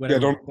 Yeah,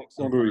 don't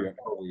do it yet.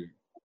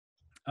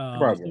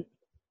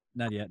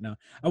 Not yet. No.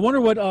 I wonder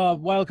what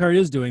Wildcard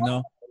is doing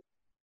though.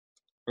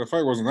 The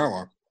fight wasn't that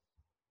long.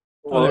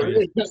 Well,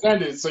 it just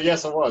ended, so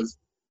yes, it was.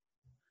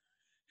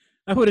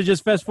 I would have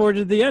just fast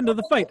forwarded to the end of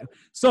the fight.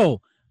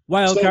 So,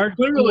 Wildcard,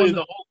 clearly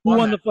who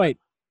won the fight?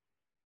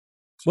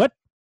 What?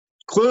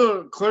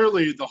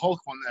 Clearly, the Hulk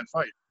won that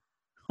fight.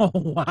 Oh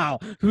wow,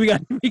 we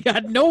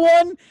got no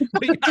one,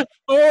 we got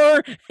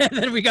Thor, and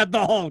then we got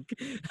the Hulk.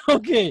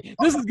 Okay,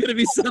 this is gonna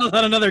be settled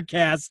on another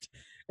cast,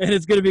 and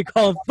it's gonna be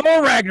called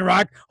Thor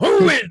Ragnarok.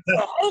 Who wins,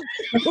 the Hulk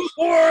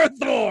or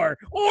Thor,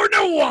 or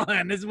no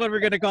one? Is what we're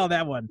gonna call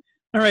that one.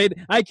 All right,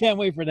 I can't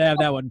wait to have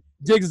that one.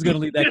 Diggs is gonna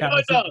lead that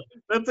conversation. No,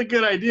 that's a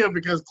good idea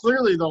because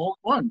clearly the Hulk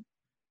won.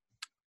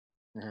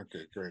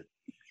 Okay, great.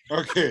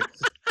 Okay.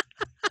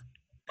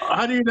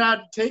 How do you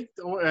not take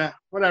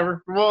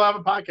whatever? We'll have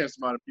a podcast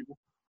about it, people.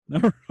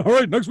 All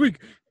right, next week.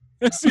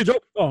 See you, Joe.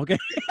 Oh, okay.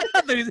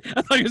 I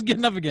thought he was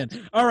getting up again.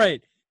 All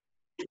right.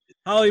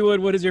 Hollywood,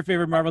 what is your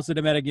favorite Marvel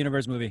Cinematic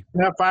Universe movie?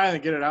 Yeah, finally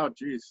get it out.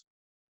 Jeez.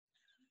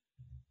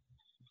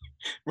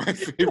 My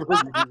favorite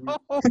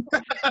movie.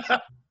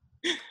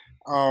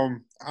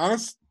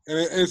 Honest, and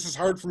it's just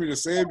hard for me to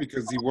say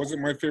because he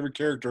wasn't my favorite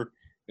character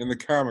in the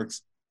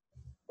comics,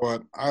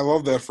 but I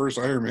love that first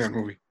Iron Man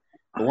movie.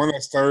 The one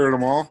that started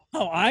them all.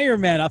 Oh,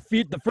 Iron Man.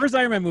 The first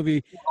Iron Man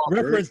movie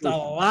referenced a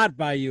lot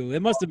by you.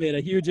 It must have made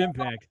a huge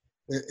impact.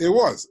 It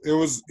was. It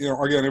was,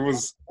 again, it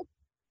was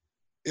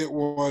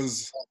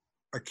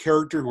a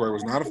character who I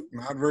was not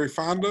very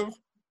fond of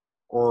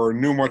or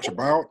knew much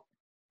about.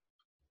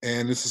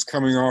 And this is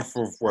coming off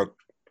of one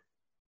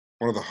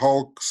of the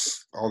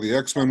Hulks, all the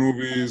X-Men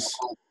movies,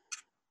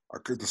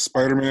 the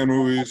Spider-Man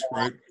movies,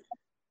 right?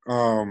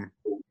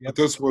 But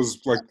this was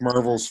like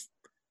Marvel's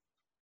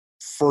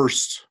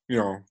first,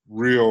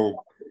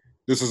 real,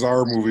 this is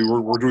our movie,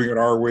 we're doing it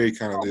our way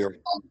kind of deal.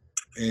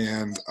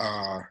 And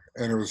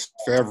it was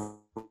Favreau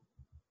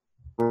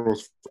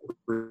Ambrose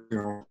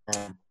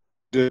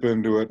dip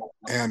into it,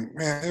 and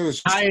man, it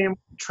was just, Time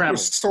it travel.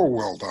 was so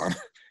well done.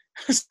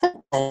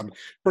 So well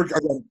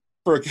done.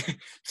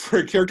 For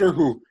a character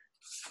who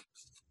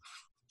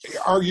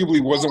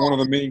arguably wasn't one of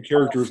the main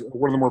characters,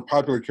 one of the more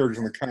popular characters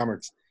in the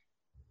comics.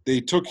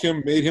 They took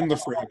him, made him the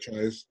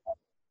franchise,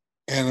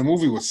 and the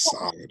movie was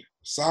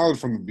solid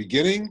from the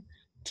beginning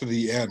to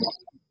the end.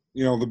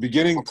 You know, the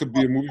beginning could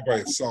be a movie by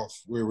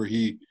itself, where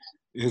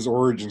his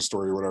origin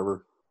story or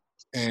whatever,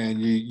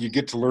 and you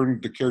get to learn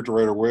the character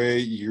right away.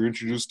 You're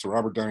introduced to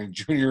Robert Downey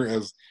Jr.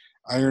 as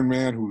Iron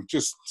Man, who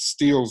just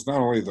steals not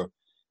only the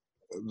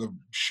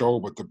show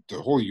but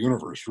the whole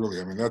universe,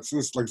 really. I mean, that's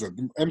this, like I said,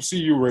 the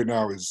MCU right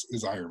now is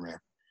Iron Man,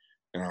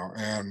 you know,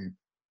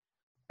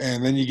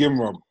 and then you give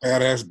him a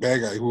badass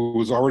bad guy who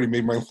has already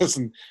made my list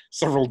in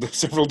several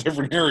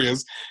different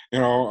areas, you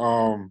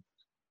know,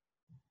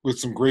 with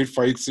some great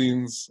fight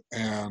scenes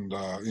and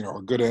you know,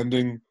 a good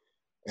ending,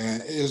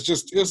 and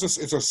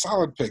it's a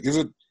solid pick. Is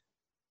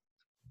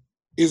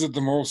it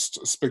the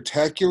most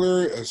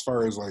spectacular as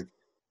far as like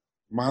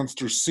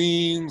monster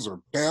scenes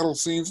or battle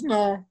scenes?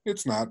 No,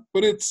 it's not.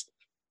 But it's,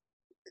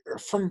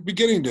 from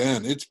beginning to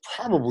end, it's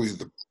probably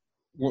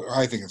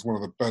I think it's one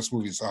of the best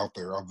movies out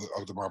there of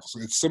the Marvel.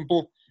 It's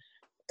simple,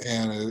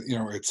 and you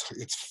know, it's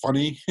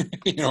funny,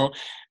 you know,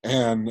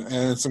 and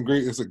it's a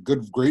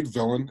great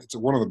villain. It's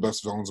one of the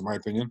best villains in my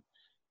opinion.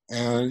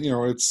 And you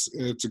know, it's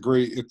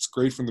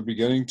great from the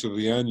beginning to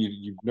the end.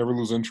 You never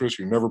lose interest.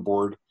 You're never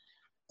bored,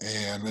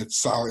 and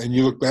it's solid. And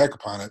you look back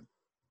upon it,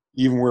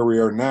 even where we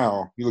are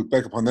now, you look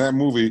back upon that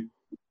movie,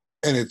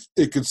 and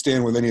it could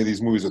stand with any of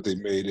these movies that they've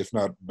made, if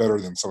not better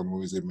than some of the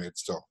movies they've made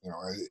still. You know,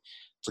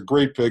 it's a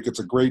great pick. It's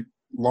a great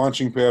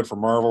launching pad for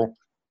Marvel.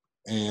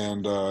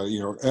 And, you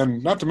know,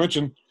 and not to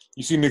mention,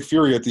 you see Nick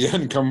Fury at the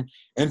end come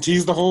and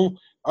tease the whole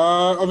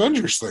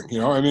Avengers thing. You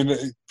know, I mean,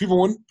 can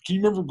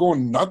you remember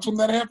going nuts when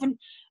that happened?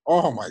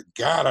 Oh my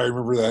God, I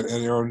remember that.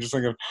 And, you know, I'm just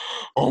thinking,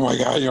 oh my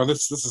God, you know,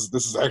 this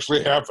is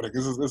actually happening.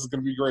 This is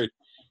going to be great.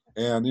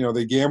 And, you know,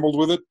 they gambled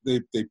with it.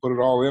 They put it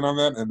all in on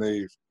that, and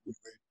they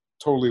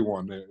totally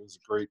won. It was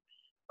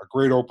a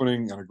great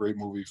opening and a great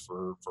movie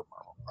for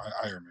Marvel.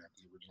 Iron Man,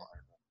 the original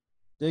Iron Man.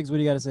 Diggs, what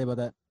do you got to say about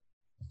that?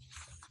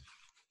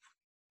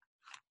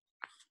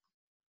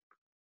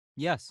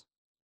 Yes.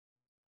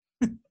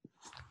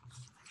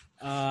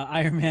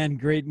 Iron Man,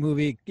 great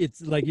movie.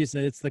 It's like you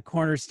said, it's the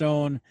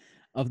cornerstone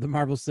of the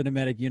Marvel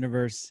Cinematic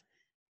Universe.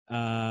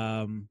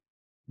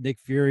 Nick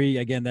Fury,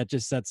 again, that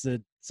just sets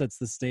the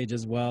stage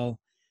as well.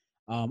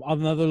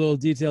 Another little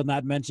detail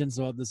not mentioned,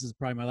 so this is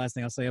probably my last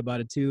thing I'll say about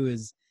it too,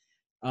 is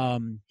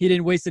he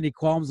didn't waste any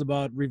qualms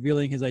about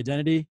revealing his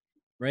identity,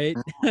 right?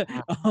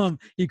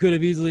 He could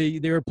have easily,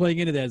 they were playing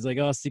into that. It's like,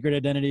 oh, secret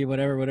identity,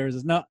 whatever.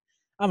 No,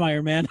 I'm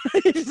Iron Man.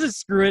 Just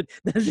screw it.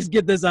 Let's just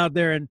get this out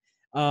there, and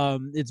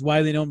it's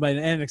widely known by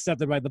and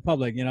accepted by the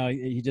public. You know,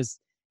 he just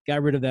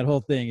got rid of that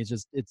whole thing.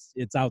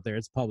 It's out there.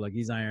 It's public.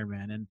 He's Iron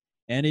Man,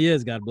 and he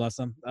is. God bless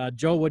him.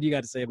 Joe, what do you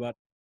got to say about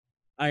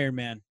Iron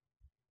Man?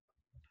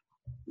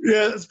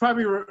 Yeah, it's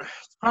probably who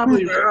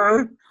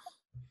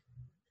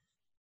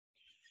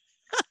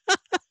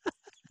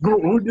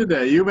did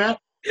that? You, Matt?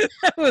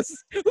 That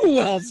was, who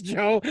else,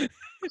 Joe?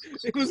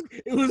 It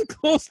was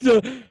close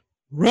to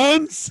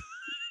Runs.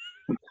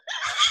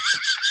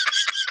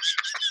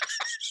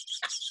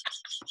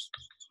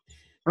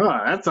 Oh,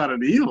 that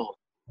sounded evil.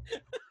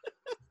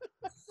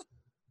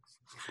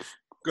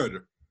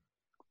 Good.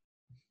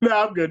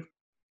 No, I'm good.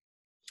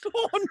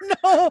 Oh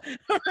no!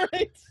 All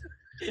right,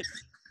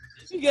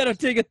 you gotta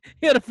take it.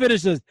 You gotta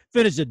finish this.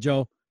 Finish it,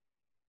 Joe.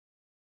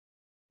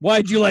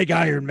 Why'd you like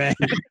Iron Man?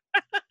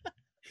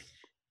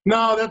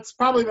 No, that's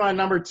probably my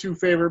number 2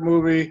 favorite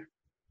movie.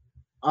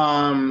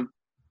 I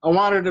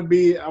wanted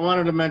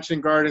to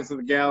mention Guardians of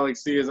the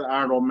Galaxy as an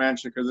honorable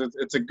mention because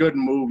it's a good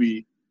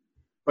movie.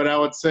 But I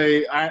would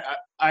say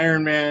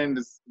Iron Man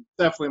is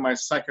definitely my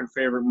second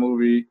favorite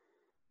movie.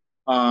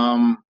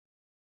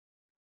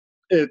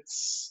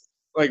 It's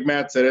like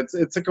Matt said,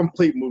 it's a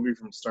complete movie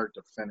from start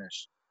to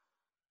finish,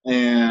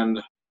 and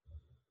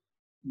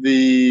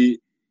the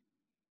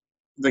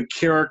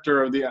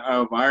character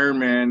of Iron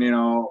Man, you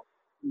know,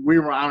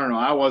 I don't know,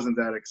 I wasn't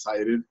that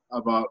excited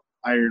about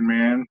Iron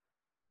Man.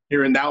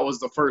 Hearing that was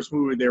the first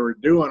movie they were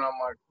doing, I'm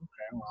like,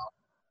 okay, well,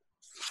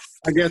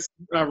 I guess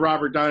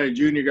Robert Downey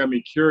Jr. got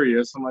me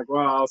curious. I'm like,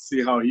 well, I'll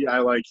see how I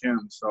like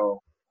him,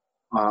 so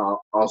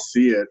I'll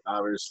see it,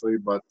 obviously.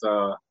 But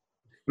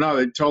no,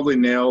 they totally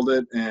nailed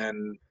it,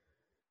 and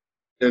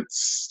it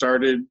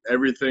started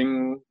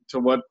everything to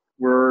what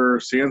we're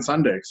seeing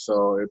Sunday.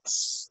 So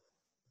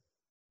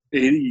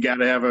you got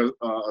to have a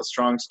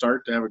strong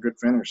start to have a good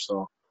finish.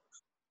 So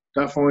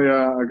definitely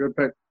a good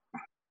pick.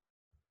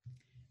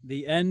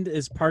 The end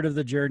is part of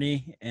the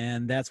journey,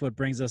 and that's what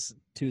brings us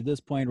to this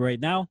point right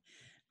now.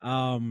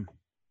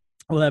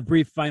 We'll have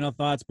brief final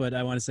thoughts, but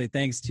I want to say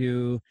thanks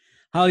to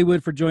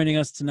Hollywood for joining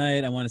us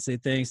tonight. I want to say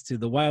thanks to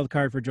the Wild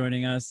Card for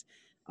joining us.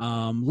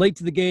 Late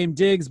to the game,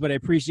 Diggs, but I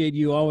appreciate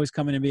you always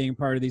coming and being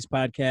part of these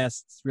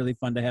podcasts. It's really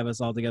fun to have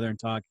us all together and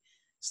talk.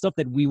 stuff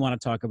that we want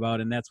to talk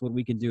about, and that's what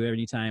we can do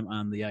anytime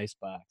on the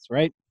Icebox,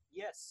 right?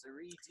 Yes,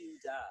 sirree do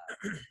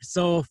die.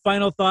 So,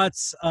 final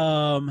thoughts.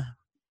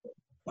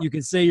 You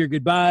can say your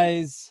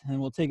goodbyes, and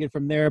we'll take it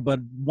from there. But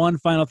one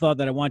final thought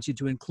that I want you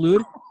to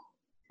include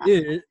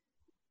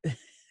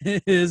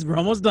is we're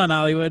almost done,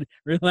 Hollywood.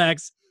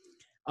 Relax.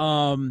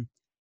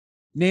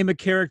 Name a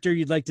character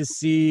you'd like to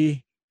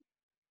see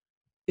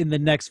in the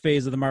next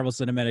phase of the Marvel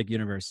Cinematic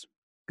Universe,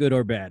 good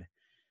or bad.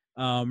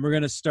 We're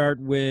going to start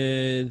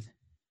with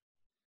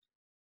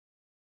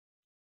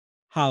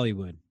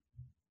Hollywood.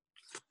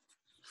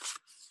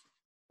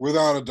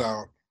 Without a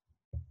doubt.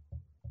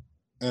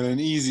 And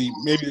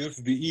maybe this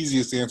is the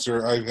easiest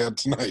answer I've had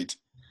tonight.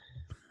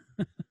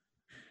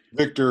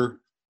 Victor,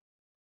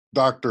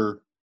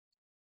 Dr.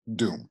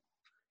 Doom.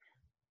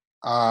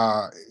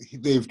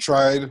 They've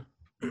tried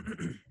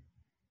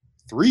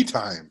 3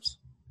 times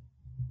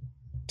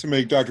to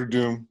make Dr.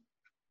 Doom,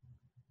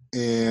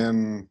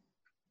 and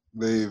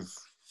they've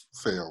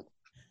failed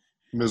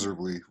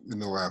miserably in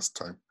the last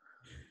time.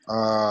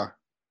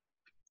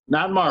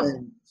 Not Marvel.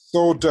 I'm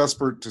so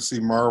desperate to see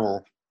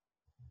Marvel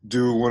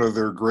do one of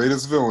their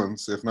greatest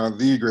villains, if not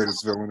the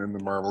greatest villain in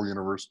the Marvel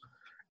universe,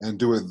 and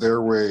do it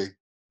their way,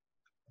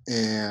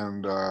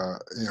 and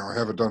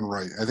have it done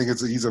right. I think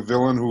he's a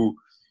villain who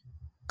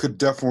could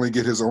definitely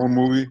get his own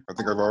movie. I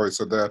think I've always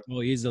said that.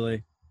 Well,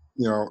 easily.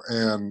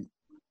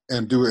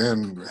 And do it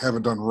and have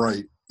it done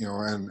right.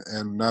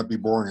 And not be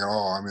boring at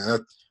all. I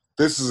mean,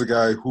 this is a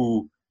guy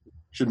who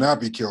should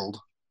not be killed,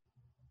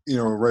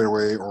 right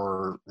away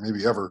or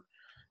maybe ever.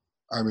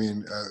 I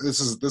mean, this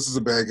is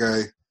a bad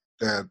guy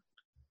that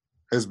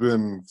has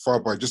been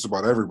fought by just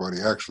about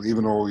everybody, actually,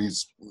 even though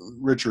he's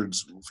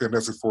Richards,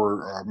 Fantastic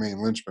Four main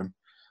linchpin.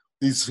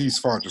 He's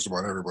fought just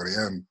about everybody.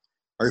 And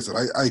like I said,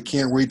 I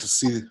can't wait to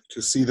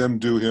see them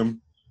do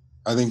him.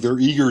 I think they're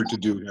eager to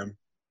do him,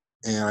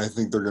 and I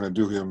think they're going to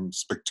do him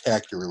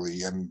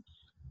spectacularly, and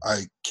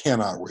I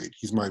cannot wait.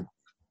 He's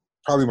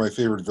probably my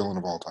favorite villain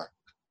of all time.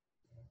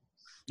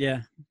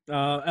 Yeah.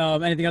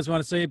 Anything else you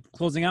want to say?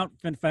 Closing out,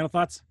 final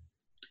thoughts?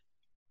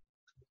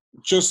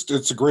 Just,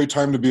 it's a great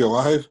time to be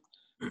alive.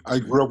 I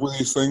grew up with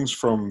these things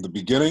from the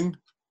beginning.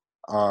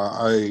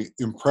 I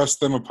impressed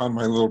them upon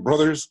my little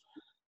brothers,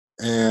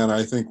 and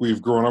I think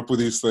we've grown up with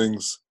these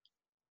things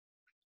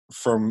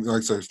from, like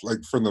I said,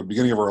 like from the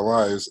beginning of our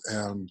lives,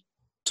 and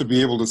to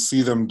be able to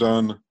see them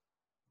done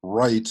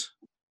right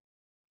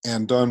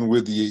and done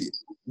with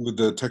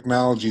the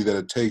technology that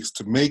it takes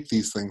to make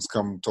these things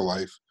come to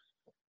life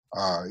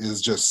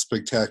is just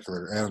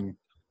spectacular. And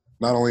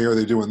not only are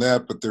they doing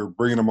that, but they're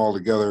bringing them all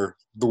together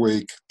the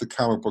way the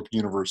comic book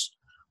universe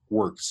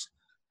works.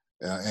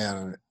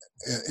 And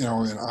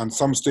on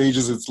some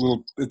stages it's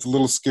a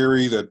little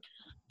scary that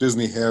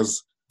Disney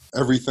has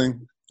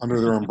everything under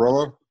their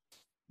umbrella,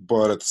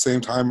 but at the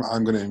same time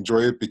I'm going to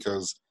enjoy it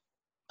because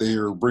they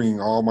are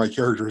bringing all my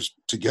characters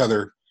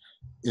together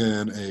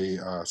in a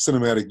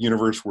cinematic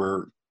universe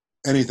where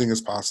anything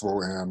is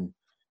possible, and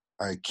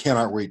I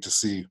cannot wait to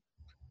see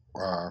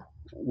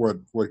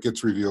what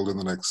gets revealed in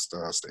the next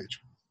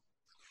stage.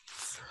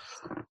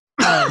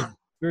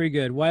 Very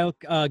good.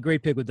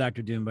 Great pick with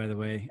Dr. Doom, by the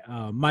way.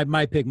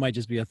 My pick might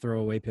just be a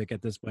throwaway pick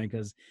at this point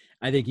because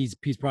I think he's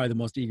probably the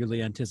most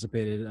eagerly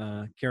anticipated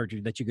character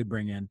that you could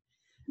bring in.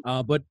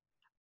 But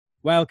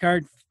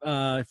Wildcard,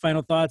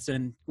 final thoughts,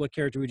 and what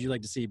character would you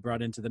like to see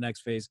brought into the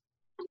next phase?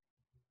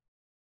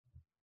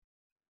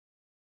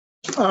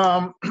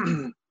 I'll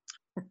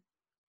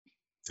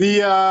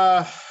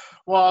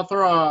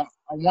throw a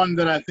one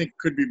that I think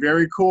could be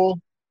very cool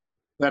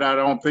that I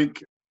don't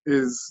think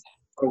is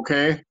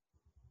okay.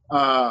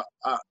 I'm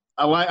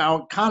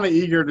kind of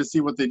eager to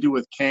see what they do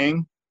with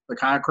Kang, the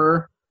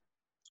Conqueror.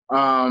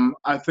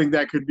 I think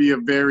that could be a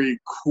very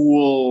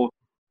cool.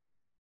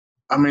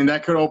 I mean,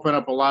 that could open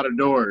up a lot of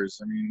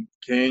doors. I mean,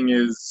 Kang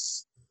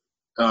is,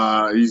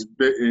 he's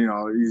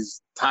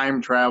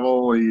time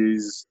travel.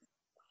 He's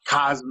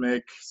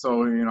cosmic,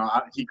 so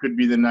he could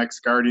be the next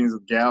Guardians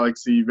of the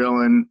Galaxy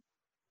villain.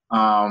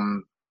 But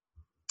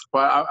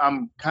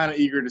I'm kind of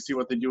eager to see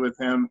what they do with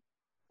him.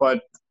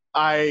 But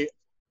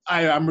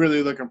I'm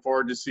really looking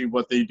forward to see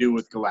what they do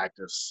with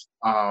Galactus.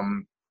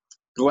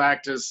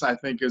 Galactus, I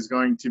think, is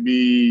going to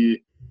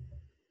be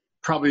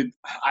probably,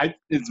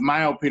 it's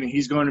my opinion,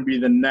 he's going to be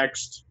the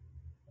next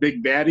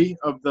big baddie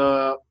of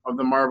the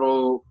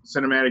Marvel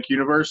Cinematic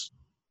Universe.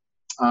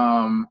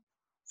 From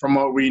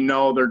what we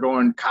know, they're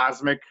going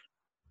cosmic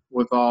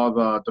with all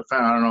the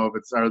I don't know if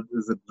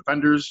is it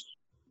Defenders?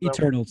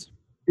 Eternals.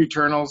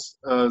 Eternals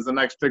is the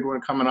next big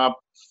one coming up,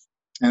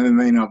 and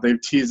then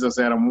they've teased us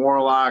Adam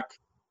Warlock,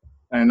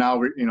 and now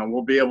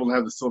we'll be able to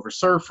have the Silver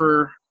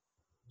Surfer.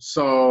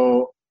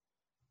 So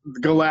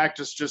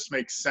Galactus just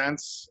makes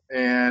sense,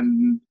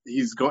 and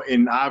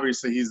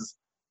obviously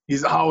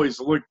he's always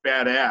looked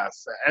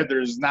badass.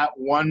 There's not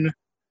one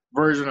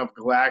version of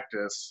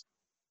Galactus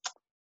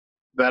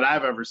that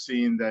I've ever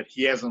seen that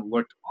he hasn't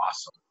looked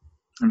awesome.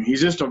 I mean,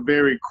 he's just a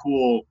very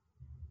cool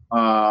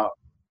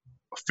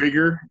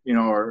figure,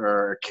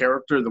 or a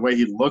character, the way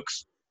he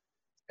looks.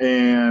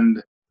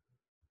 And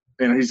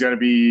and he's going to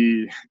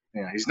be,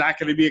 he's not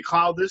going to be a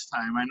cloud this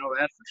time. I know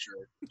that for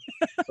sure.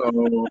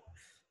 So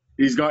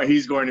he's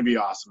going to be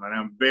awesome, and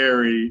I'm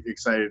very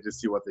excited to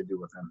see what they do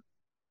with him.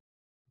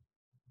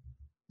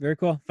 Very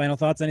cool. Final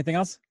thoughts? Anything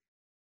else?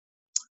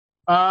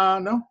 No.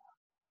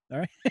 All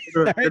right.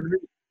 Good, All right.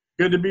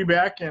 good to be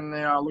back, and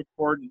I look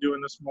forward to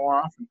doing this more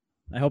often.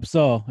 I hope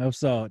so.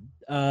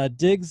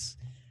 Diggs,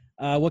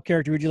 what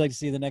character would you like to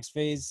see in the next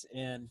phase?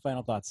 And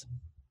final thoughts?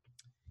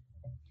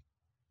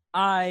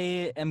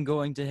 I am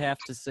going to have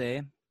to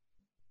say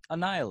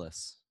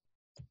Annihilus.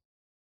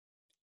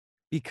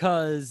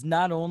 Because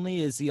not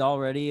only is he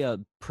already a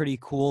pretty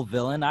cool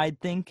villain, I'd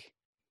think,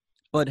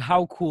 but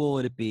how cool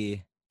would it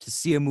be to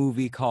see a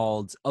movie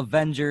called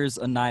Avengers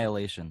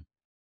Annihilation?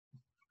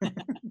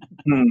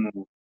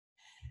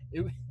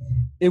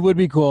 It would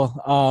be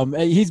cool.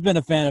 He's been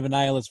a fan of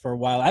Annihilus for a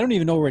while. I don't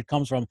even know where it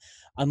comes from,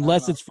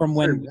 unless it's from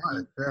when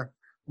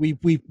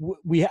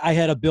I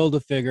had a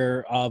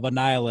Build-A-Figure of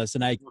Annihilus,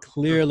 and I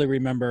clearly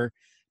remember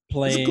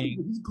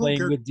playing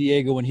with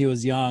Diego when he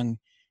was young,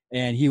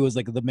 and he was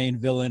like the main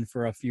villain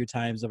for a few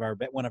times of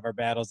one of our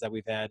battles that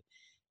we've had.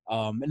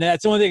 And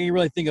that's the only thing I can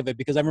really think of it,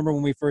 because I remember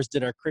when we first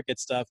did our cricket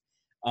stuff,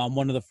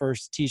 one of the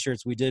first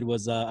T-shirts we did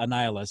was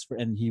Annihilus,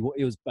 and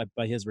it was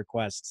by his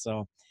request.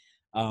 So,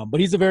 but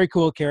he's a very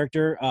cool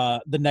character.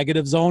 The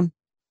Negative Zone,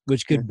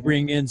 which could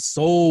bring in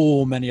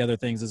so many other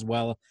things as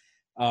well.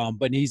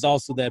 But he's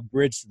also that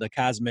bridge to the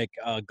cosmic.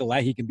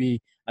 He can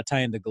be a tie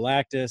into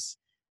Galactus,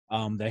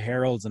 the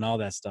Heralds, and all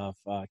that stuff.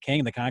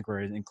 Kang the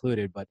Conqueror is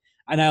included, but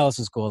Annihilus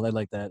is cool. I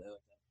like that.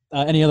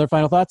 Any other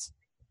final thoughts?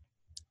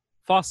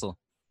 Fossil.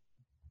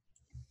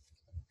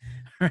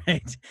 All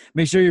right.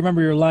 Make sure you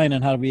remember your line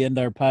on how we end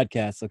our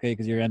podcast, okay?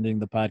 Because you're ending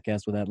the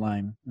podcast with that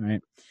line. All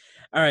right.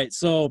 All right.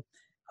 So,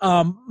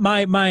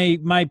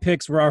 my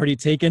picks were already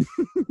taken,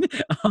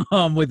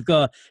 with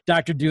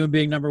Dr. Doom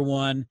being number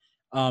one.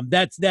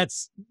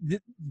 That's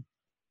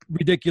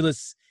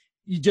ridiculous.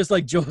 Just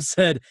like Joe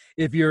said,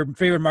 if your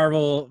favorite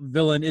Marvel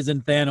villain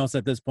isn't Thanos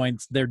at this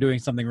point, they're doing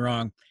something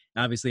wrong.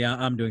 Obviously,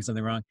 I'm doing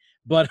something wrong.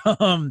 But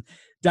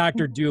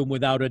Dr. Doom,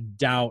 without a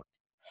doubt,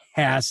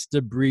 has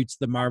to breach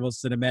the Marvel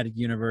Cinematic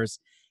Universe,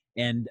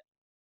 and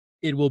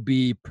it will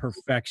be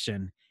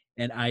perfection.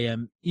 And I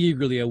am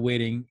eagerly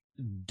awaiting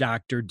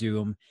Dr.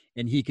 Doom,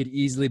 and he could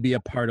easily be a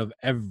part of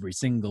every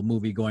single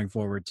movie going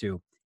forward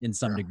too, in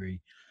some degree.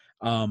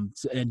 And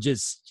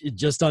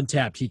just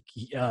untapped. He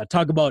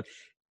talk about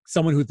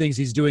someone who thinks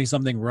he's doing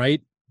something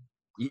right.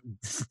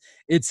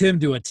 It's him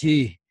to a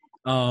T.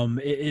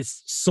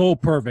 It's so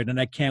perfect,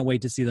 and I can't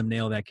wait to see them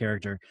nail that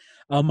character.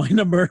 My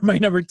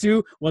number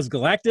two was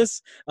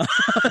Galactus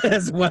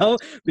as well,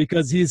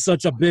 because he's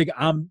such a big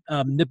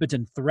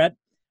omnipotent threat,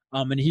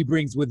 and he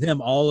brings with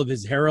him all of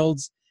his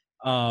heralds,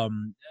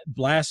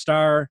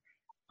 Blastar,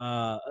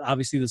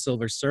 obviously the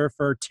Silver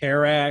Surfer,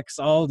 Terrax,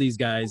 all these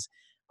guys,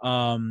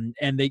 and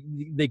they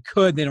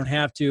don't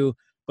have to,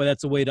 but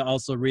that's a way to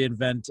also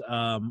reinvent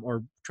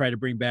or try to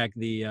bring back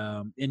the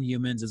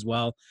Inhumans as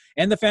well,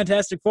 and the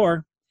Fantastic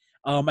Four.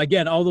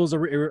 Again, all those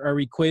are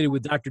equated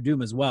with Dr.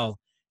 Doom as well,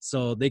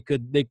 so they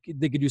could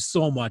do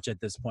so much at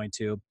this point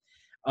too.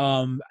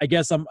 I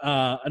guess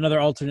another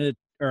alternate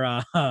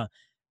or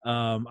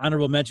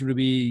honorable mention would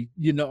be,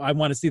 I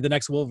want to see the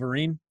next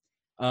Wolverine,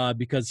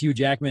 because Hugh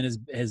Jackman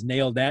has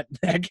nailed that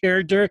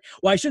character.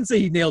 Well, I shouldn't say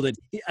he nailed it.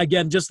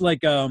 Again, just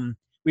like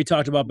we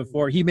talked about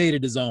before, he made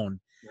it his own,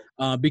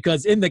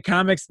 because in the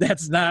comics,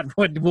 that's not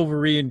what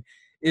Wolverine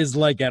is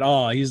like at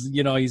all.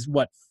 He's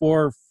what,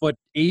 4'8"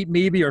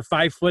 maybe, or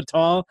 5 foot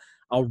tall,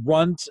 a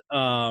runt,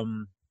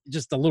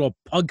 just a little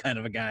pug kind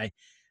of a guy.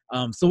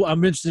 So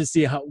I'm interested to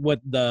see what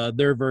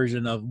their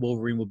version of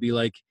Wolverine will be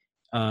like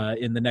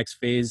in the next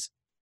phase.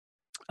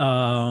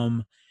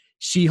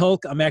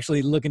 She-Hulk, I'm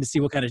actually looking to see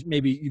what kind of,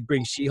 maybe you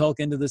bring She-Hulk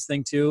into this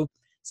thing too,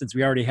 since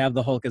we already have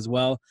the Hulk as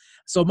well.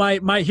 So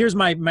here's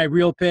my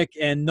real pick,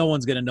 and no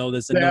one's gonna know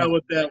this. And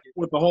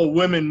with the whole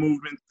women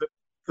movement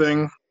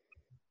thing.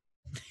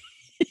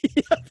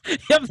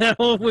 Yep, that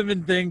whole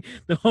women thing.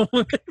 The whole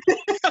women.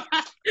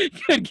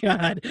 Good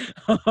God!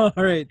 All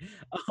right.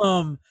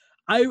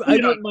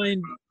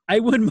 I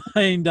wouldn't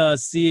mind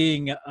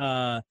seeing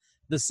the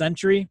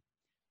Sentry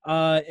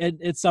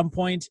at some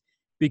point,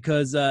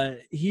 because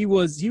he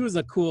was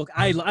a cool.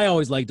 I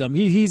always liked him.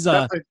 He's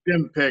that's a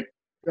Jim pick.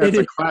 That's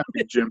a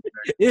classic Jim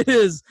pick. It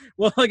is.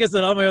 Well, like I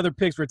said, all my other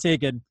picks were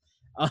taken,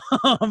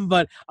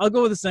 but I'll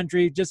go with the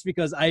Sentry just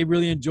because I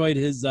really enjoyed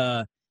his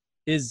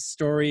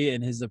story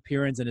and his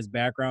appearance and his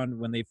background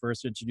when they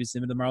first introduced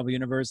him in the Marvel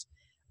Universe.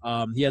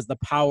 He has the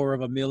power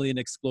of 1,000,000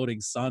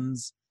 exploding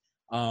suns,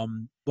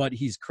 but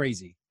he's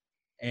crazy,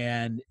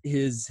 and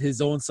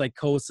his own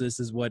psychosis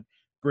is what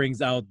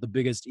brings out the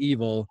biggest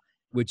evil,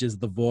 which is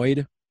the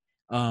Void.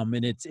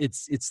 And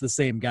it's the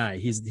same guy.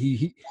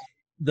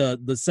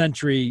 The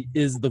Sentry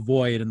is the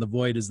Void, and the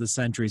Void is the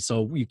Sentry.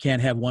 So you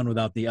can't have one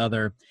without the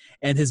other.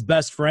 And his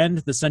best friend,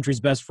 the Sentry's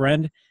best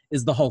friend,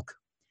 is the Hulk.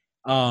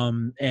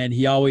 And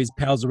he always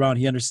pals around.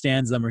 He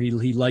understands them, or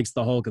he likes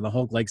the Hulk, and the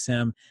Hulk likes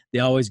him. They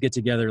always get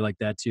together like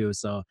that too.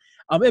 So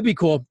it'd be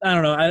cool. I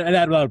don't know.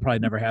 That would probably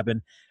never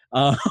happen.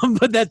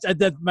 But that's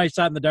my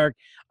shot in the dark.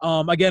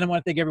 Again, I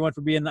want to thank everyone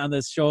for being on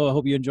this show. I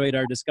hope you enjoyed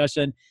our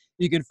discussion.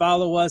 You can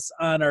follow us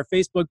on our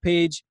Facebook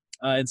page,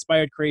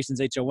 Inspired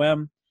Creations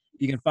HOM.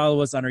 You can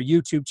follow us on our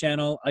YouTube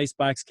channel,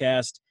 Icebox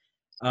Cast.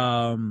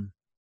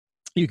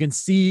 You can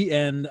see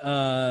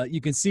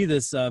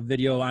this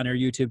video on our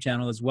YouTube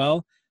channel as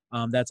well.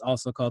 That's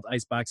also called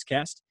Icebox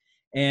Cast.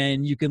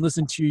 And you can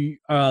listen to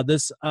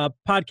this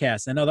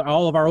podcast and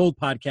all of our old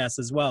podcasts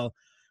as well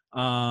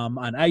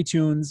on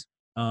iTunes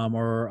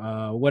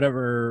or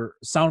whatever,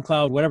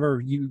 SoundCloud,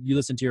 whatever you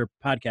listen to your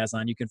podcast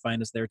on. You can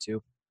find us there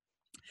too.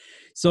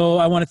 So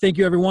I want to thank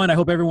you, everyone. I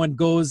hope everyone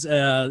enjoys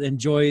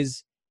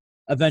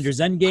Avengers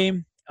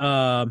Endgame.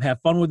 Have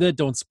fun with it.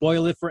 Don't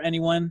spoil it for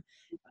anyone.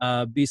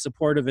 Be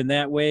supportive in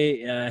that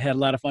way. Had a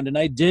lot of fun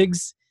tonight.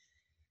 Diggs,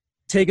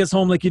 take us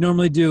home like you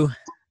normally do.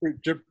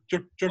 Chip.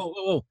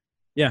 Oh.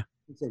 Yeah.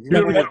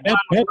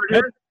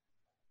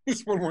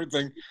 Just one more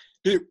thing.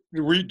 Did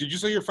you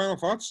say your final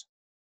thoughts?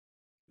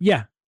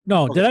 Yeah.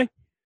 No, Okay. Did I?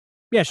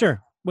 Yeah,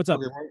 sure. What's up?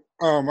 Okay,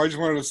 I just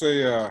wanted to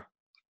say,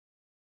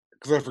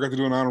 because I forgot to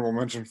do an honorable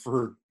mention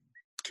for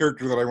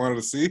character that I wanted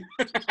to see.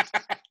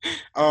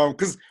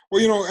 Because,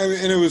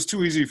 and it was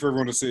too easy for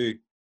everyone to say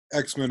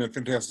X-Men and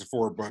Fantastic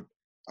Four, but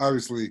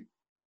obviously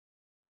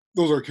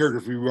those are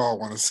characters we all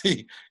want to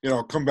see,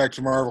 come back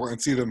to Marvel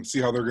and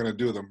see how they're going to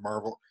do them.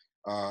 Marvel,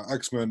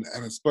 X-Men,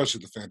 and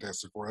especially the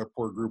Fantastic Four. That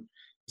poor group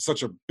is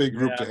such a big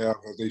group to have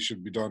that they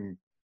should be done,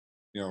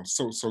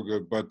 so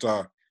good. But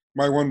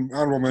my one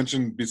honorable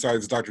mention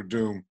besides Dr.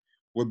 Doom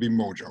would be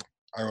Mojo.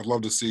 I would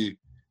love to see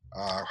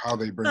how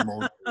they bring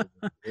Mojo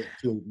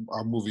to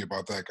a movie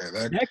about that guy.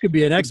 That could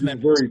be an X-Men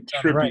very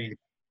trippy, right.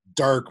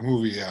 dark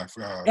movie. Yeah,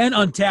 and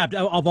Untapped.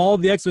 Of all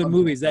the X-Men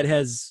movies, that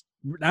has,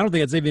 I don't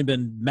think it's even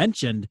been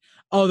mentioned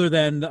other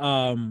than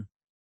I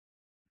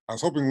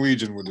was hoping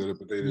Legion would do it,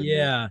 but they didn't.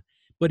 Yeah,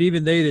 but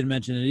even they didn't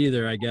mention it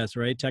either, I guess,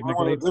 right?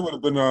 Technically, they would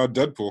have been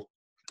Deadpool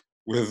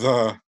with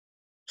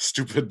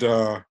stupid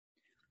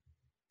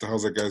the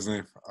hell's that guy's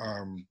name?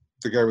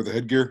 The guy with the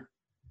headgear.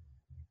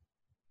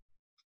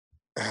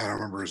 I don't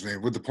remember his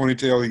name. With the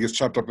ponytail, he gets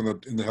chopped up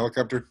in the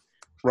helicopter.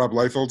 Rob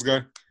Liefeld's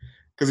guy,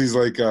 because he's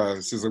like,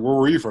 where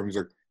were you from? He's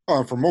like, oh,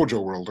 I'm from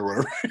Mojo World or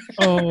whatever.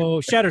 Oh,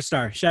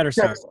 Shatterstar.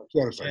 Shatterstar.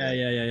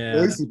 Yeah.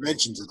 At least he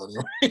mentions it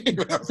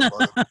anyway.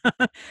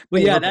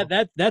 But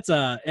yeah, that's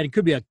and it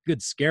could be a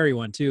good scary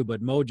one too.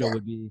 But Mojo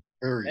would be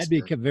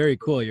be very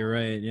cool. You're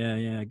right.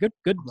 Yeah.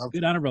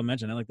 Good honorable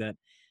mention. I like that.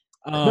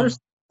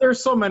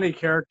 There's so many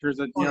characters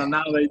that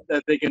now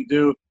that they can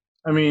do.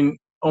 I mean,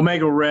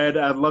 Omega Red.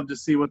 I'd love to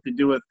see what they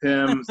do with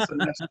him.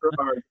 Sinestro,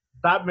 or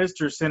not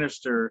Mr.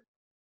 Sinister.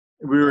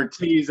 We were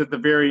teased at the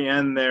very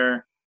end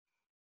there.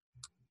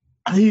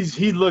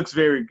 He looks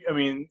very. I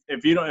mean,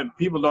 if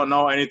people don't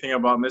know anything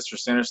about Mr.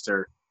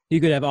 Sinister, he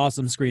could have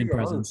awesome screen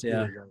presence.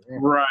 Yeah.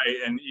 Right,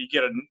 and you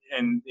get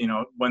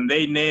when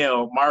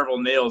Marvel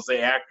nails the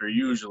actor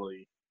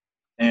usually,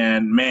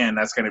 and man,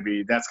 that's gonna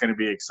be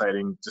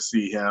exciting to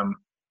see him.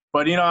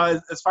 But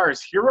as far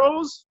as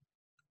heroes,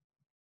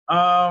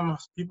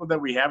 people that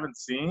we haven't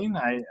seen,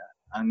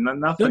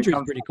 nothing. Sentry's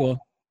pretty cool.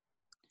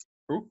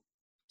 Who?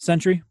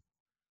 Sentry.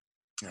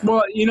 Yeah.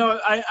 Well,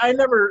 I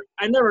didn't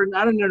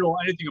know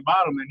anything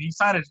about him, and he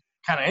sounded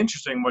kind of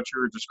interesting what you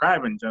were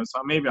describing, Jim.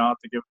 So maybe I'll have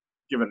to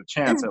give it a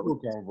chance. It's a cool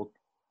comic book.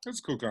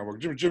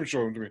 Jim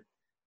showed him to me.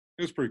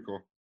 It was pretty cool.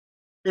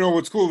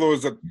 What's cool though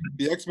is that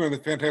the X-Men and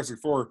the Fantastic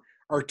Four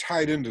are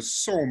tied into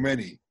so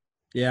many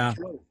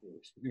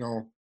characters,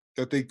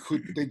 that they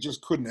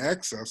just couldn't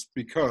access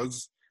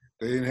because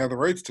they didn't have the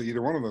rights to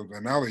either one of them,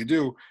 and now they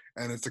do,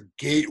 and it's a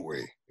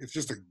gateway. It's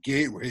just a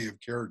gateway of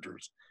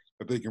characters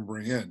that they can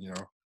bring in.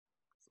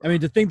 I mean,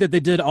 to think that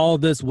they did all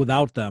of this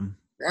without them.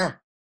 Yeah.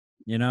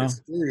 It's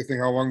scary to think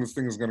how long this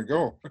thing is going to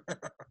go.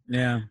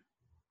 Yeah.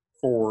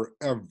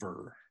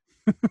 Forever.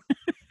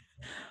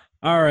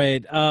 All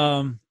right.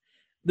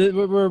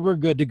 We're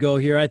good to go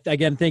here.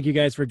 Again, thank you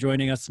guys for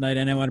joining us tonight,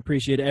 and I want to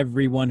appreciate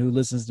everyone who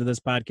listens to this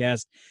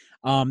podcast.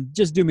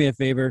 Just do me a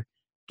favor.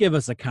 Give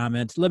us a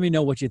comment. Let me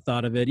know what you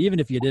thought of it. Even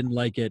if you didn't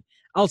like it,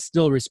 I'll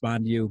still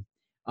respond to you.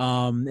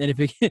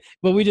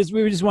 But we just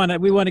want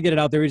to get it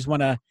out there. We just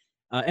want to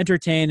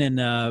entertain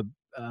and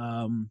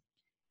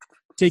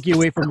take you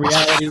away from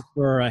reality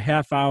for a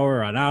half hour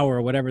or an hour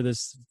or whatever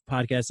this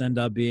podcast end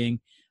up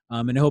being.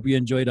 And I hope you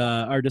enjoyed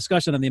our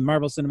discussion on the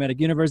Marvel Cinematic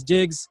Universe.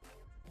 Diggs,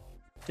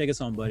 take us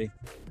home, buddy.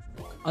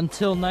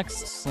 Until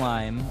next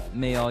slime,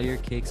 may all your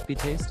cakes be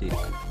tasty.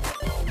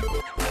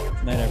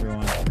 Night,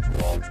 everyone.